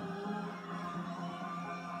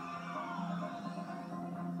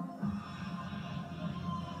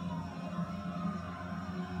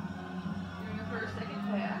 Doing her first second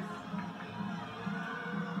pass.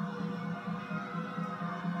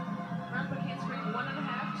 Front back handspring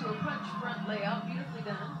 1.5 to a punch front layout. Beautifully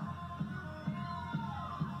done.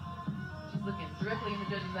 She's looking directly in the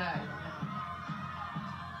judge's eyes.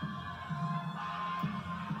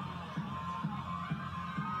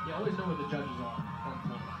 You always know where the judges are on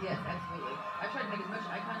the floor. Yes, absolutely. I tried to make as much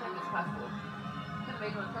eye contact as possible. Kind of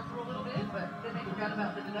made them uncomfortable a little bit, but then they forgot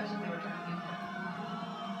about the deductions they were trying to do.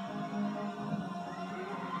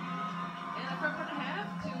 And a front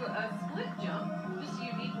 1.5 to a split jump. Just a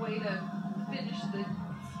unique way to finish the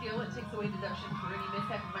skill. It takes away deductions for any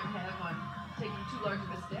mishap you might have on taking too large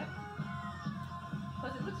of a step.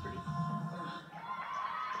 Plus, it looks pretty.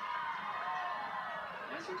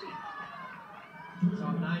 Nice routine. So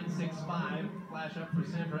 9.65 flash up for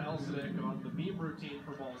Sandra Elsadek on the beam routine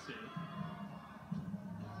for Ball State.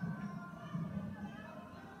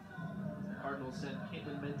 Cardinals sent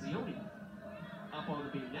Caitlin Menzioni up on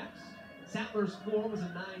the beam next. Sattler's floor was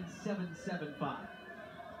a 9.775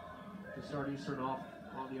 to start Eastern off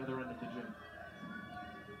on the other end of the gym.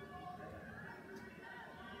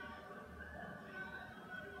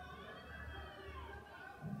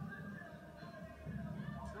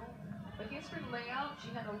 Spring layout, she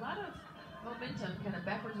had a lot of momentum, kind of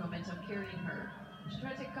backwards momentum carrying her. She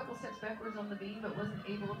tried to take a couple steps backwards on the beam, but wasn't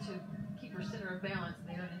able to keep her center of balance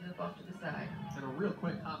there and ended up off to the side. And a real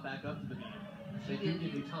quick hop back up to the beam. They do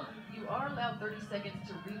give you time. You are allowed 30 seconds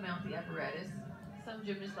to remount the apparatus. Some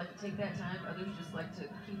gymnasts like to take that time, others just like to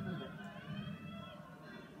keep moving.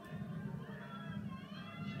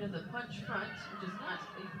 She does a punch front, which is not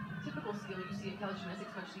a typical skill you see in college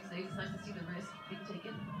gymnastics much these days. It's nice to see the risk being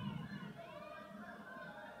taken.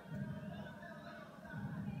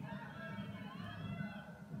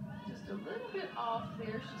 A little bit off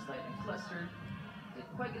there, she's slightly flustered.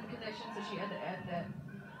 Didn't quite get the connection, so she had to add that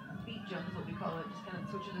feet jump is what we call it, just kind of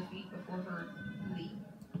switching the feet before her leap.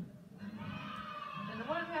 And the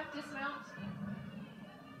 1.5 dismount,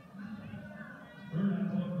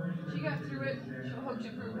 She got through it. She'll hope to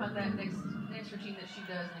improve upon that next routine that she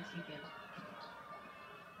does next weekend.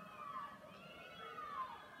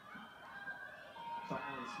 So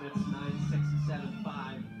Allie Smith's 9.675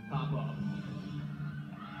 pop up.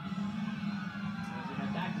 As we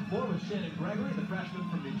head back to floor with Shannon Gregory, the freshman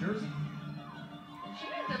from New Jersey. And she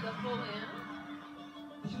didn't have the full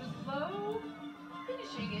in. She was low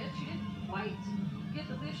finishing it. She didn't quite get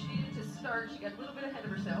the lift she needed to start. She got a little bit ahead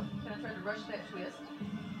of herself. Kind of tried to rush that twist.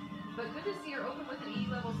 But good to see her open with an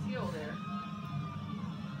E-level skill there.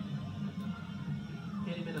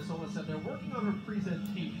 Katie Minnesota said they're working on her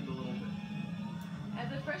presentation a little bit. As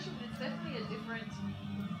a freshman, it's definitely a different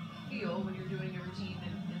feel when you're doing a routine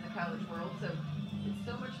in the college world. So it's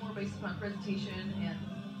so much more based upon presentation and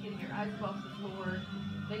getting your eyes off the floor,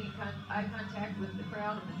 making eye contact with the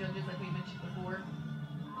crowd and the judges like we mentioned before.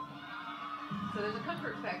 So there's a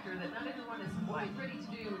comfort factor that not everyone is quite ready to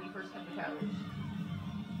do when you first come to college.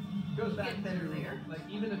 Goes back to, better there. like,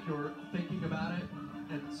 even if you're thinking about it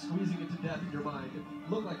and squeezing it to death in your mind, it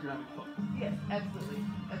look like you're having fun. Yes, absolutely,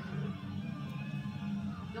 absolutely.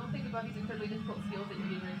 Don't think about these incredibly difficult skills that you're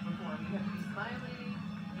getting ready to perform. You have to be smiling,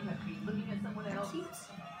 you have to be looking at someone else.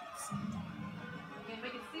 And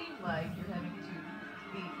make it seem like you're having to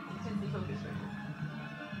be intensely focused right here.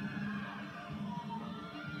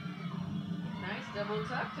 Nice double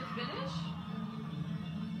tuck to finish.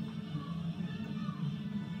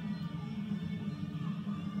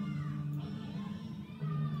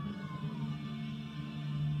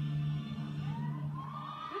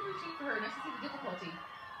 Good routine for her. Nice to see the difficulty.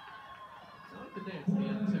 I like the dance at the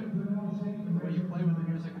end too. The way you play with the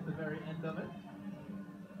music at the very end of it.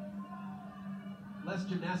 Less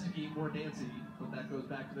gymnastic-y, more dancey, but that goes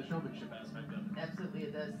back to the showmanship aspect of it. Absolutely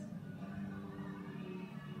it does.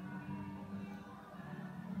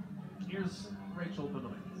 Here's Rachel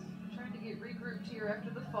Benoit. Trying to get regrouped here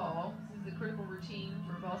after the fall. This is a critical routine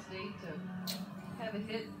for Ball State to have a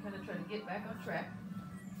hit, kind of try to get back on track.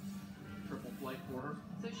 Triple flight for her.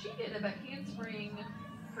 So she did a back handspring.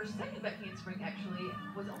 Her second back handspring actually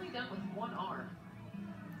was only done with one arm.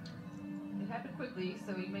 It happened quickly,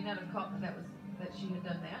 so you may not have caught that she had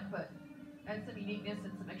done that, but add some uniqueness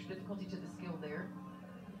and some extra difficulty to the skill there.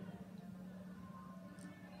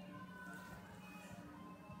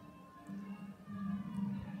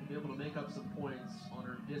 To be able to make up some points on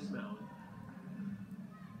her dismount.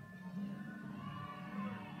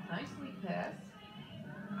 Nice lead pass.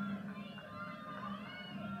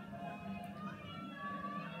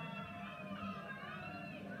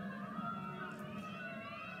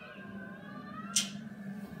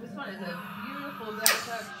 This one is a beautiful back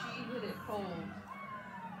tuck. She hit it cold.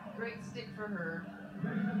 Great stick for her.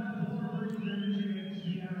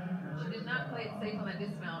 She did not play it safe on that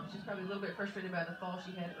dismount. She's probably a little bit frustrated by the fall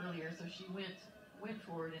she had earlier, so she went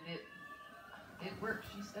for it, and it worked.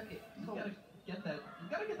 She stuck it cold. You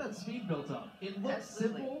gotta get that speed built up. It looks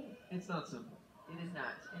simple. It's not simple. It is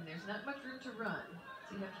not, and there's not much room to run,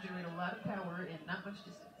 so you have to generate a lot of power and not much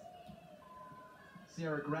distance.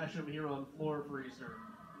 Sierra Gresham here on floor for Eastern.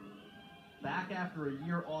 Back after a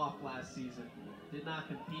year off last season. Did not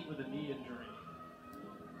compete with a knee injury.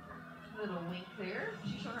 Little wink there.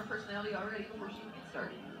 She's shown her personality already before she even gets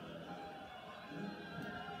started.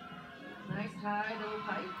 Nice high double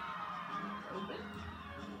pipe. Open.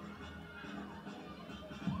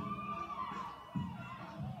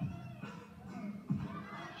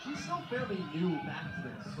 She's still fairly new back to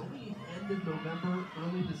this. Only end of November,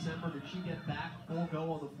 early December did she get back full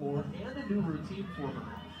go on the floor and a new routine for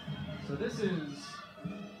her. So this is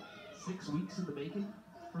 6 weeks in the making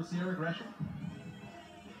for Sierra Gresham.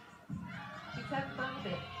 She's having fun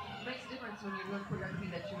with it. It makes a difference when you're doing choreography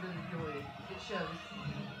that you really enjoy. It shows.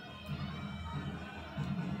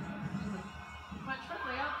 Punch front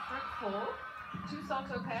layout, front full. 2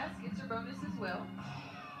 salto pass, gets her bonus as well.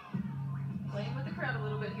 Playing with the crowd a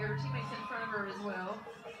little bit here. Her teammates in front of her as well.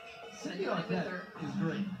 Sitting like that is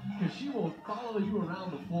great, because she will follow you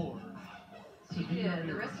around the floor. She did.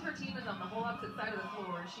 The rest of her team is on the whole opposite side of the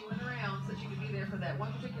floor, and she went around so she could be there for that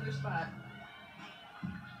one particular spot.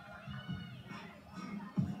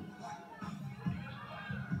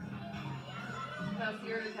 Allows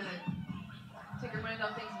Sierra to kind of take her mind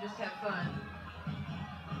off things and just have fun.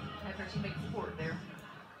 Have her teammates support there.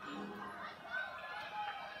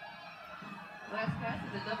 Last pass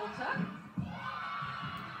is a double tuck.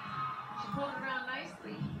 She pulled it around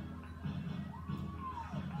nicely.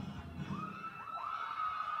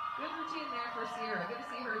 Good routine there for Sierra. Good to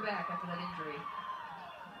see her back after that injury.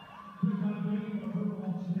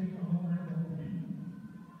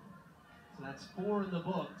 So that's 4 in the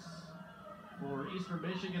books for Eastern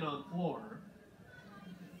Michigan on floor.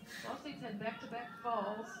 Ball State's had back-to-back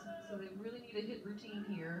falls, so they really need a hit routine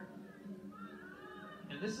here.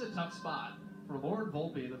 And this is a tough spot for Lauren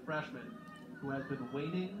Volpe, the freshman, who has been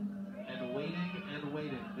waiting and waiting and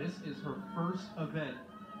waiting. This is her first event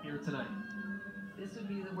here tonight. This would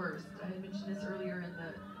be the worst. I had mentioned this earlier in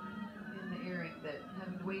the airing, that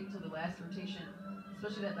having to wait until the last rotation,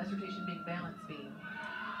 especially that last rotation being balance beam.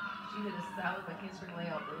 She hit a solid back handspring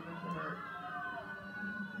layout, really good for her.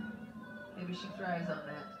 Maybe she thrives on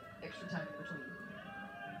that extra time in between.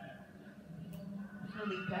 Her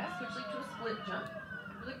lead pass, which leads to a split jump.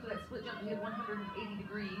 We look for that split jump to hit 180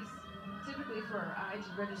 degrees. Typically for our eye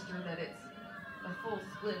to register that it's a full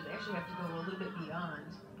split, it actually have to go a little bit beyond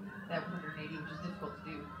that 180, which is difficult to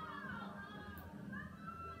do.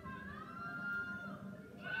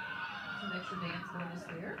 Some extra dance bonus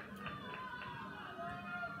there.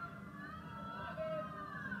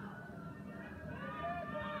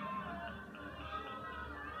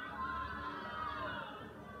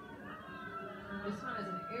 This one is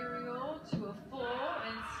an aerial to a full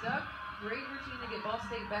and stuck. Great routine to get Ball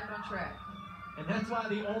State back on track. And that's why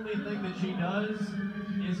the only thing that she does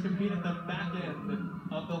is compete at the back end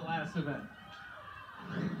of the last event.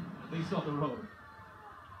 At least on the road.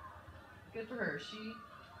 Good for her. She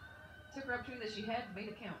took her opportunity that she had and made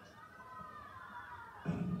it count.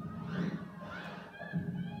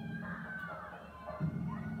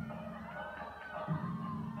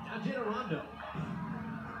 Now Jenna Rondo.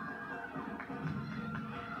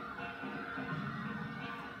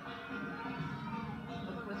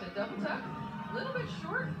 With a double tuck. A little bit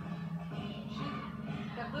short. She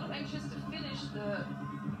got a little anxious to finish the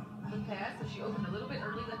pass, so she opened a little bit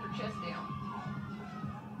early, left her chest down.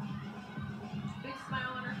 Big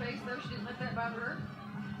smile on her face, though. She didn't let that bother her.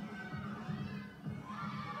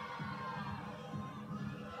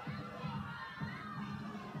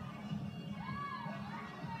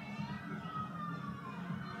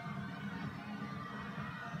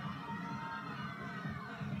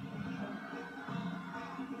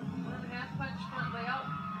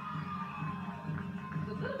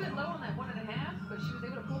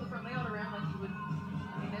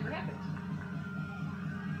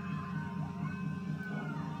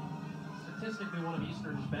 Statistically, one of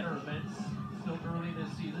Eastern's better events, still early this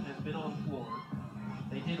season, has been on floor.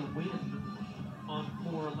 They did win on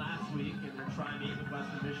floor last week in their tri-meet with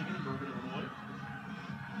Western Michigan and Northern Illinois.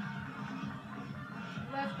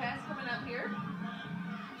 Last pass coming up here.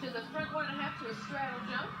 She has a front 1.5 to a straddle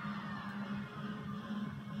jump.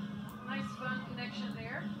 Nice fun connection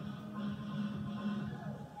there.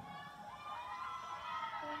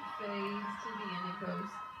 And fades to the end it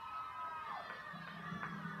goes.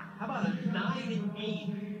 How about a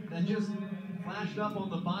 9-8 that just flashed up on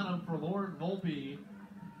the bottom for Lauren Volpe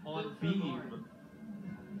on beam?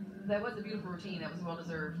 That was a beautiful routine. That was well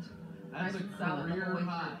deserved. That's nice a career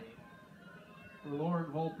high for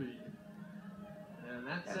Lauren Volpe. And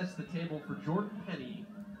that sets the table for Jordan Penny,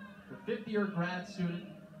 the fifth-year grad student.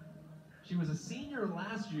 She was a senior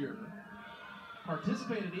last year,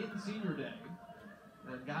 participated in Senior Day,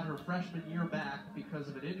 and got her freshman year back because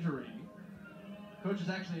of an injury. Coaches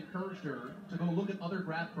actually encouraged her to go look at other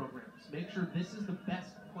grad programs. Make sure this is the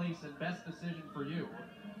best place and best decision for you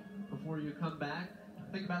before you come back.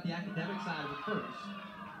 Think about the academic side of it first.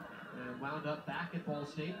 And wound up back at Ball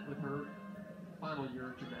State with her final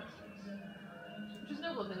year of gymnastics. Which is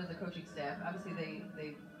noble of them as a coaching staff. Obviously,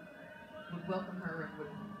 they would welcome her and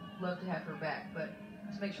would love to have her back, but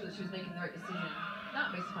to make sure that she was making the right decision,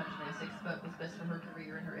 not based upon gymnastics, but was best for her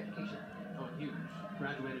career and her education. Oh, huge.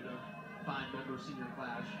 Graduated a 5-member senior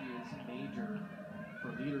class. She is major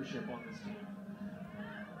for leadership on this team.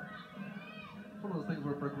 One of those things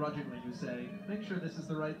where begrudgingly you say, make sure this is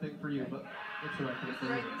the right thing for you, but it's the right thing for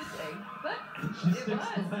you. It's the right thing to say, but she it sticks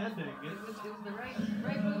was. the landing. It was the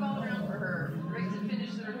right move all around for her. Great to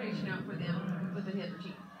finish the rotation out for them with a hit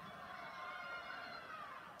routine.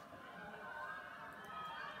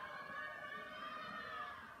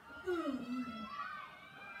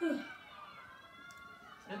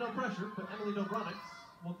 And no pressure, but Emily Dobronics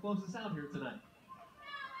will close us out here tonight.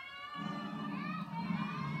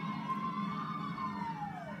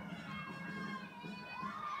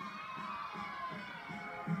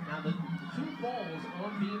 Now the two balls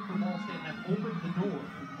on beam for Ball State have opened the door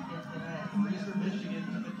for Eastern Michigan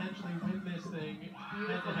to potentially win this thing.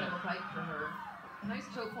 Beautiful double pipe for her. Nice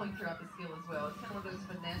toe point throughout the skill as well. It's kind of one of those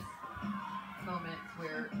finesse moments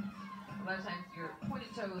where a lot of times your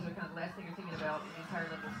pointed toes are kind of the last thing you're thinking about in these higher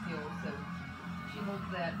level skills. So she holds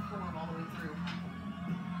that form all the way through.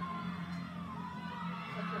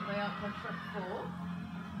 That's her layout, punch front full.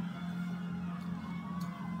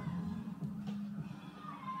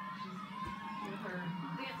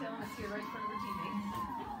 here right in front of her teammates.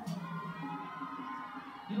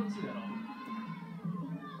 You don't see that often.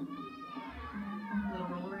 Little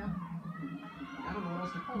roll around. I don't know what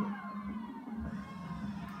else to call it.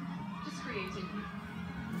 Just creativity.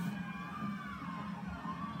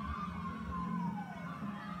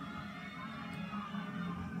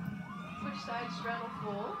 Switch side straddle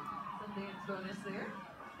full. Some dance bonus there.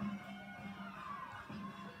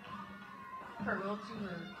 Cartwheel to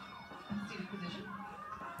her seated position.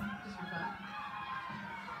 Just for fun.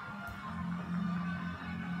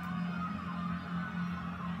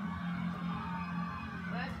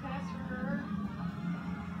 Last pass for her.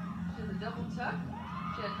 She has a double tuck.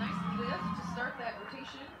 She had a nice lift to start that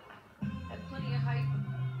rotation. Had plenty of height.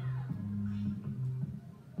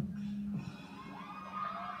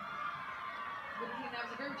 But again, that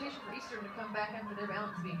was a great rotation for Eastern to come back after their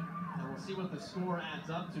balance beam. And we'll see what the score adds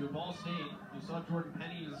up to. Ball State, you saw Jordan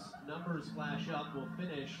Penny's numbers flash up, will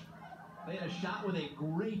finish. They had a shot with a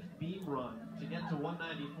great beam run to get to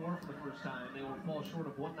 194 for the first time. They will fall short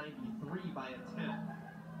of 193 by a 10.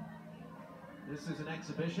 This is an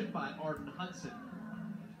exhibition by Arden Hudson.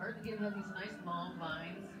 Arden again has these nice long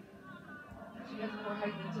lines. She has more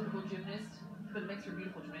height than a typical gymnast, but it makes her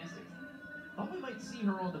beautiful gymnastics. Thought we might see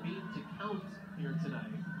her on the beam to count here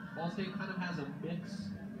tonight. Ball State kind of has a mix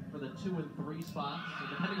for the 2 and 3 spots, so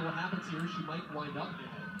depending on what happens here, she might wind up in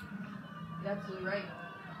it. You're absolutely right.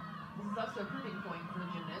 This is also a proving point for a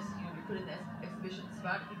gymnast. You know, you're put in that exhibition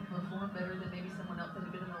spot, you can perform better than maybe someone else that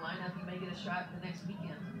had been in the lineup. You may get a shot the next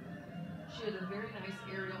weekend. She had a very nice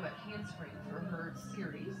aerial back handspring for her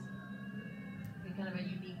series. And kind of a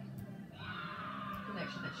unique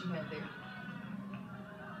connection that she had there.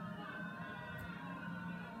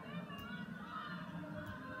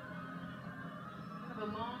 Kind of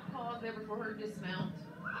a long pause there before her dismount.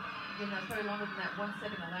 Again, that's probably longer than that 1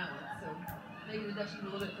 second allowance. So maybe a deduction a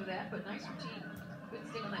little bit for that, but nice routine. Good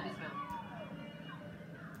stick on that dismount.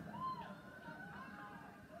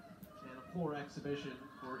 And a floor exhibition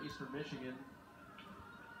for Eastern Michigan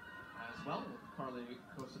as well with Carly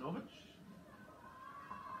Kosinovich.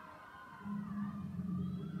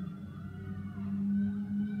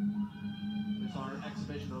 There's our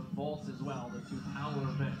exhibition of vaults as well, the 2 power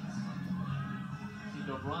events. See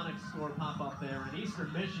Dobronik's score pop up there, and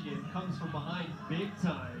Eastern Michigan comes from behind big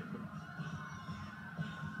time.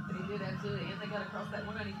 They did, absolutely, and they got across that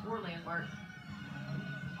 194 landmark.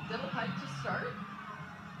 Double pipe to start.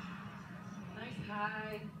 Nice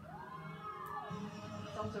high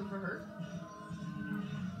salto for her.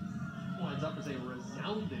 Winds up as a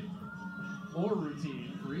resounding floor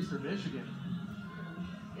routine for Eastern Michigan.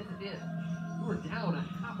 Yes, it did. We were down a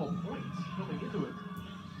half a point coming into it.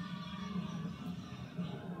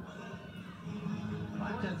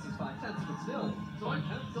 5/10 is 5/10, but still.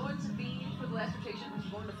 Going to beam for the last rotation,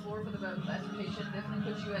 going to floor for the last rotation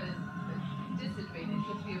definitely puts you at a disadvantage.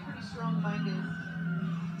 You have to be a pretty strong-minded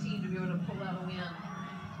team to be able to pull out a win,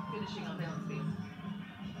 finishing on balance beam.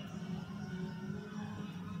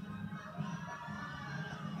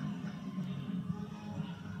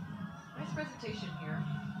 Nice presentation here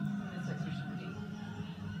in this exhibition routine.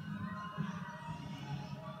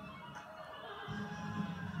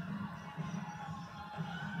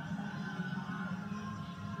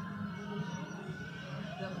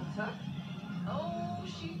 Double tuck. Oh,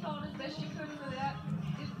 she fought as best she could for that.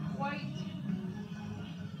 Didn't quite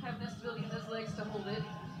have enough stability in those legs to hold it.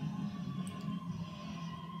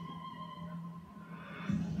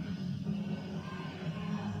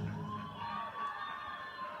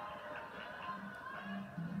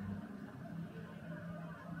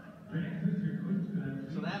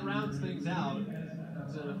 So that rounds things out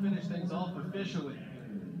to finish things off officially.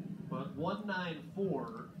 But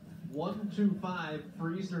 194, 125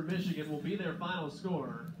 for Eastern Michigan will be their final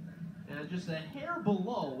score. And just a hair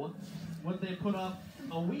below what they put up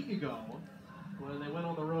a week ago when they went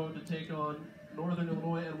on the road to take on Northern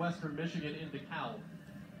Illinois and Western Michigan in DeKalb.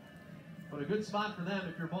 But a good spot for them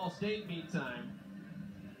if you're Ball State meantime.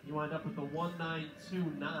 You wind up with the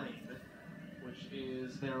 1929, which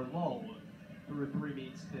is their low through 3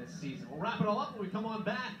 meets this season. We'll wrap it all up when we come on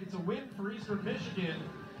back. It's a win for Eastern Michigan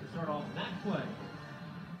to start off that play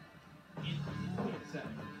in Kansas City.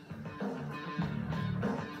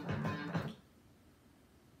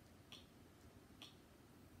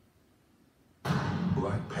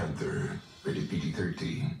 Black Panther, rated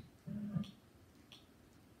PG-13.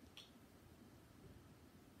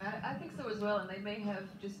 I think so as well, and they may have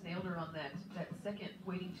just nailed her on that second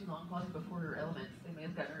waiting too long pause before her elements. They may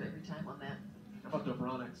have gotten her every time on that. How about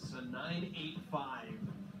Dobronik's? A 9.85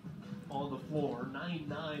 on the floor.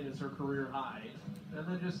 9.9 is her career high. And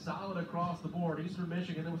then just solid across the board. Eastern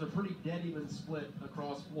Michigan, there was a pretty dead even split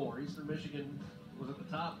across floor. Eastern Michigan was at the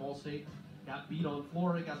top. Ball State got beat on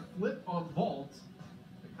floor. It got flipped on vault.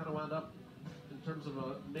 It kind of wound up in terms of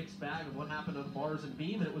a mixed bag of what happened on bars and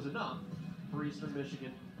beam, and it was enough for Eastern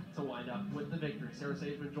Michigan to wind up with the victory. Sarah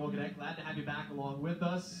Sageman, Joel Gannett, glad to have you back along with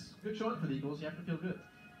us. Good showing for the Eagles. You have to feel good.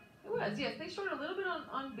 It was, yes. They shorted a little bit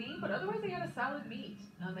on beam, but otherwise they had a solid meet.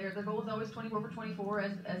 Their goal is always 24 for 24,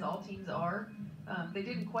 as all teams are. They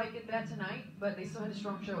didn't quite get that tonight, but they still had a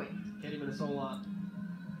strong showing. Katie Minnesota,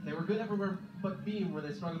 they were good everywhere but beam, where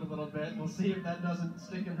they struggled a little bit. We'll see if that doesn't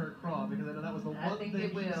stick in her craw, because I know that was the one thing she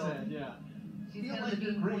said. Yeah. She's kind of the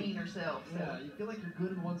beam queen herself. So. Yeah, you feel like you're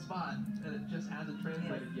good in one spot, and it just hasn't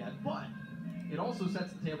translated yet. But it also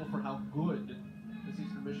sets the table for how good this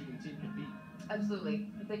Eastern Michigan team can be. Absolutely.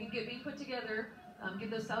 If they can get being put together, get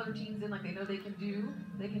those solid routines in like they know they can do,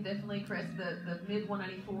 they can definitely crest the mid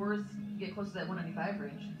 194s, get close to that 195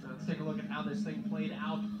 range. Let's take a look at how this thing played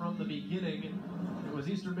out from the beginning. It was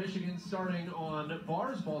Eastern Michigan starting on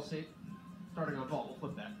bars, Ball State starting on vault.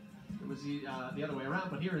 We'll flip that. It was the other way around,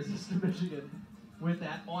 but here is Eastern Michigan with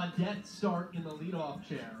that Audette start in the leadoff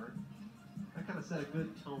chair. That kind of set a good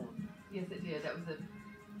tone. Yes, it did. That was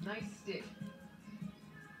a nice stick.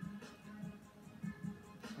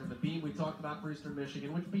 And the beam we talked about for Eastern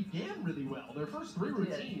Michigan, which began really well. Their first three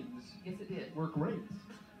routines were great.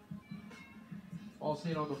 Ball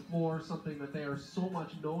State on the floor, something that they are so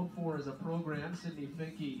much known for as a program. Sydney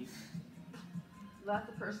Finke. Lots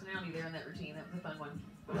of personality there in that routine. That was a fun one.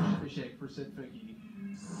 Shimmy shake for Sid Finke.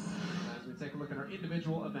 As we take a look at our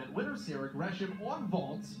individual event winner, Sarah Gresham on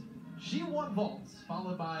vaults. She won vaults,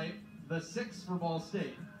 followed by the 6 for Ball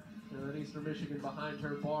State. And then Eastern Michigan behind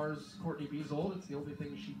her bars, Courtney Beazold. It's the only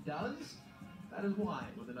thing she does. That is why,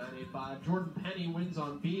 with a 9.85. Jordan Penny wins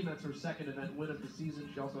on beam. That's her second event win of the season.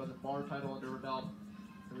 She also has a bar title under her belt.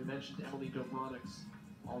 And we mentioned Emily Dobronics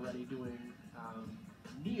already doing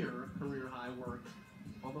near career high work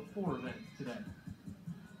on the floor event today.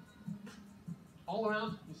 All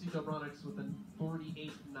around, you see Dobronics with a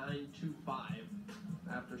 48.925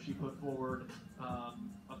 after she put forward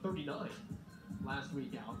a 39 last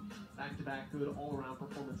week out. Back-to-back good all-around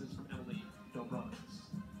performances from Emily Dobronics.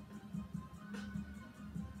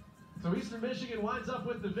 So Eastern Michigan winds up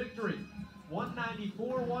with the victory.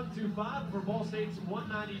 194-125 for Ball State's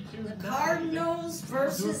 192. The Cardinals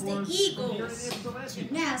versus the Eagles.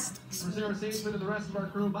 Gymnastics. For Sarah Sageman and the rest of our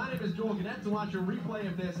crew, my name is Joel Gannett. To watch a replay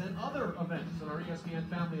of this and other events on our ESPN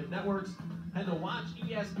family of networks, head to Watch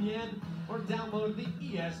ESPN or download the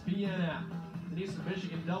ESPN app. The Eastern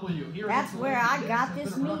Michigan W. Here That's where I got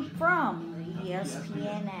this meat from, the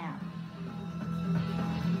ESPN app.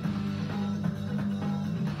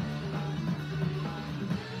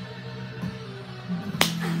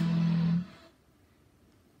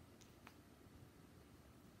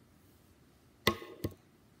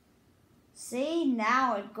 See,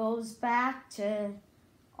 now it goes back to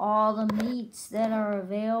all the meats that are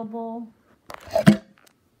available.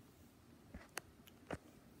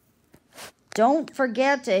 Don't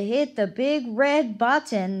forget to hit the big red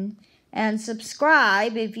button and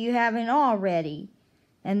subscribe if you haven't already.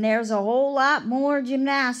 And there's a whole lot more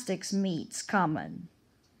gymnastics meets coming.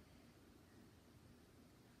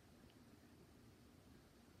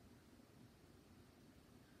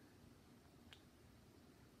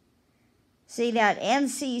 See that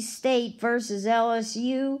NC State versus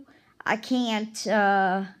LSU? I can't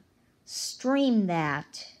stream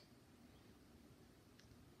that.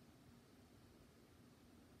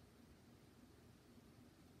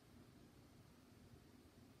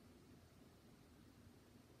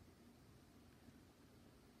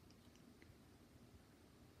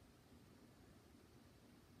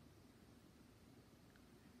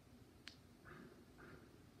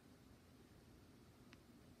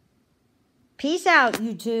 Peace out,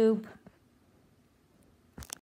 YouTube.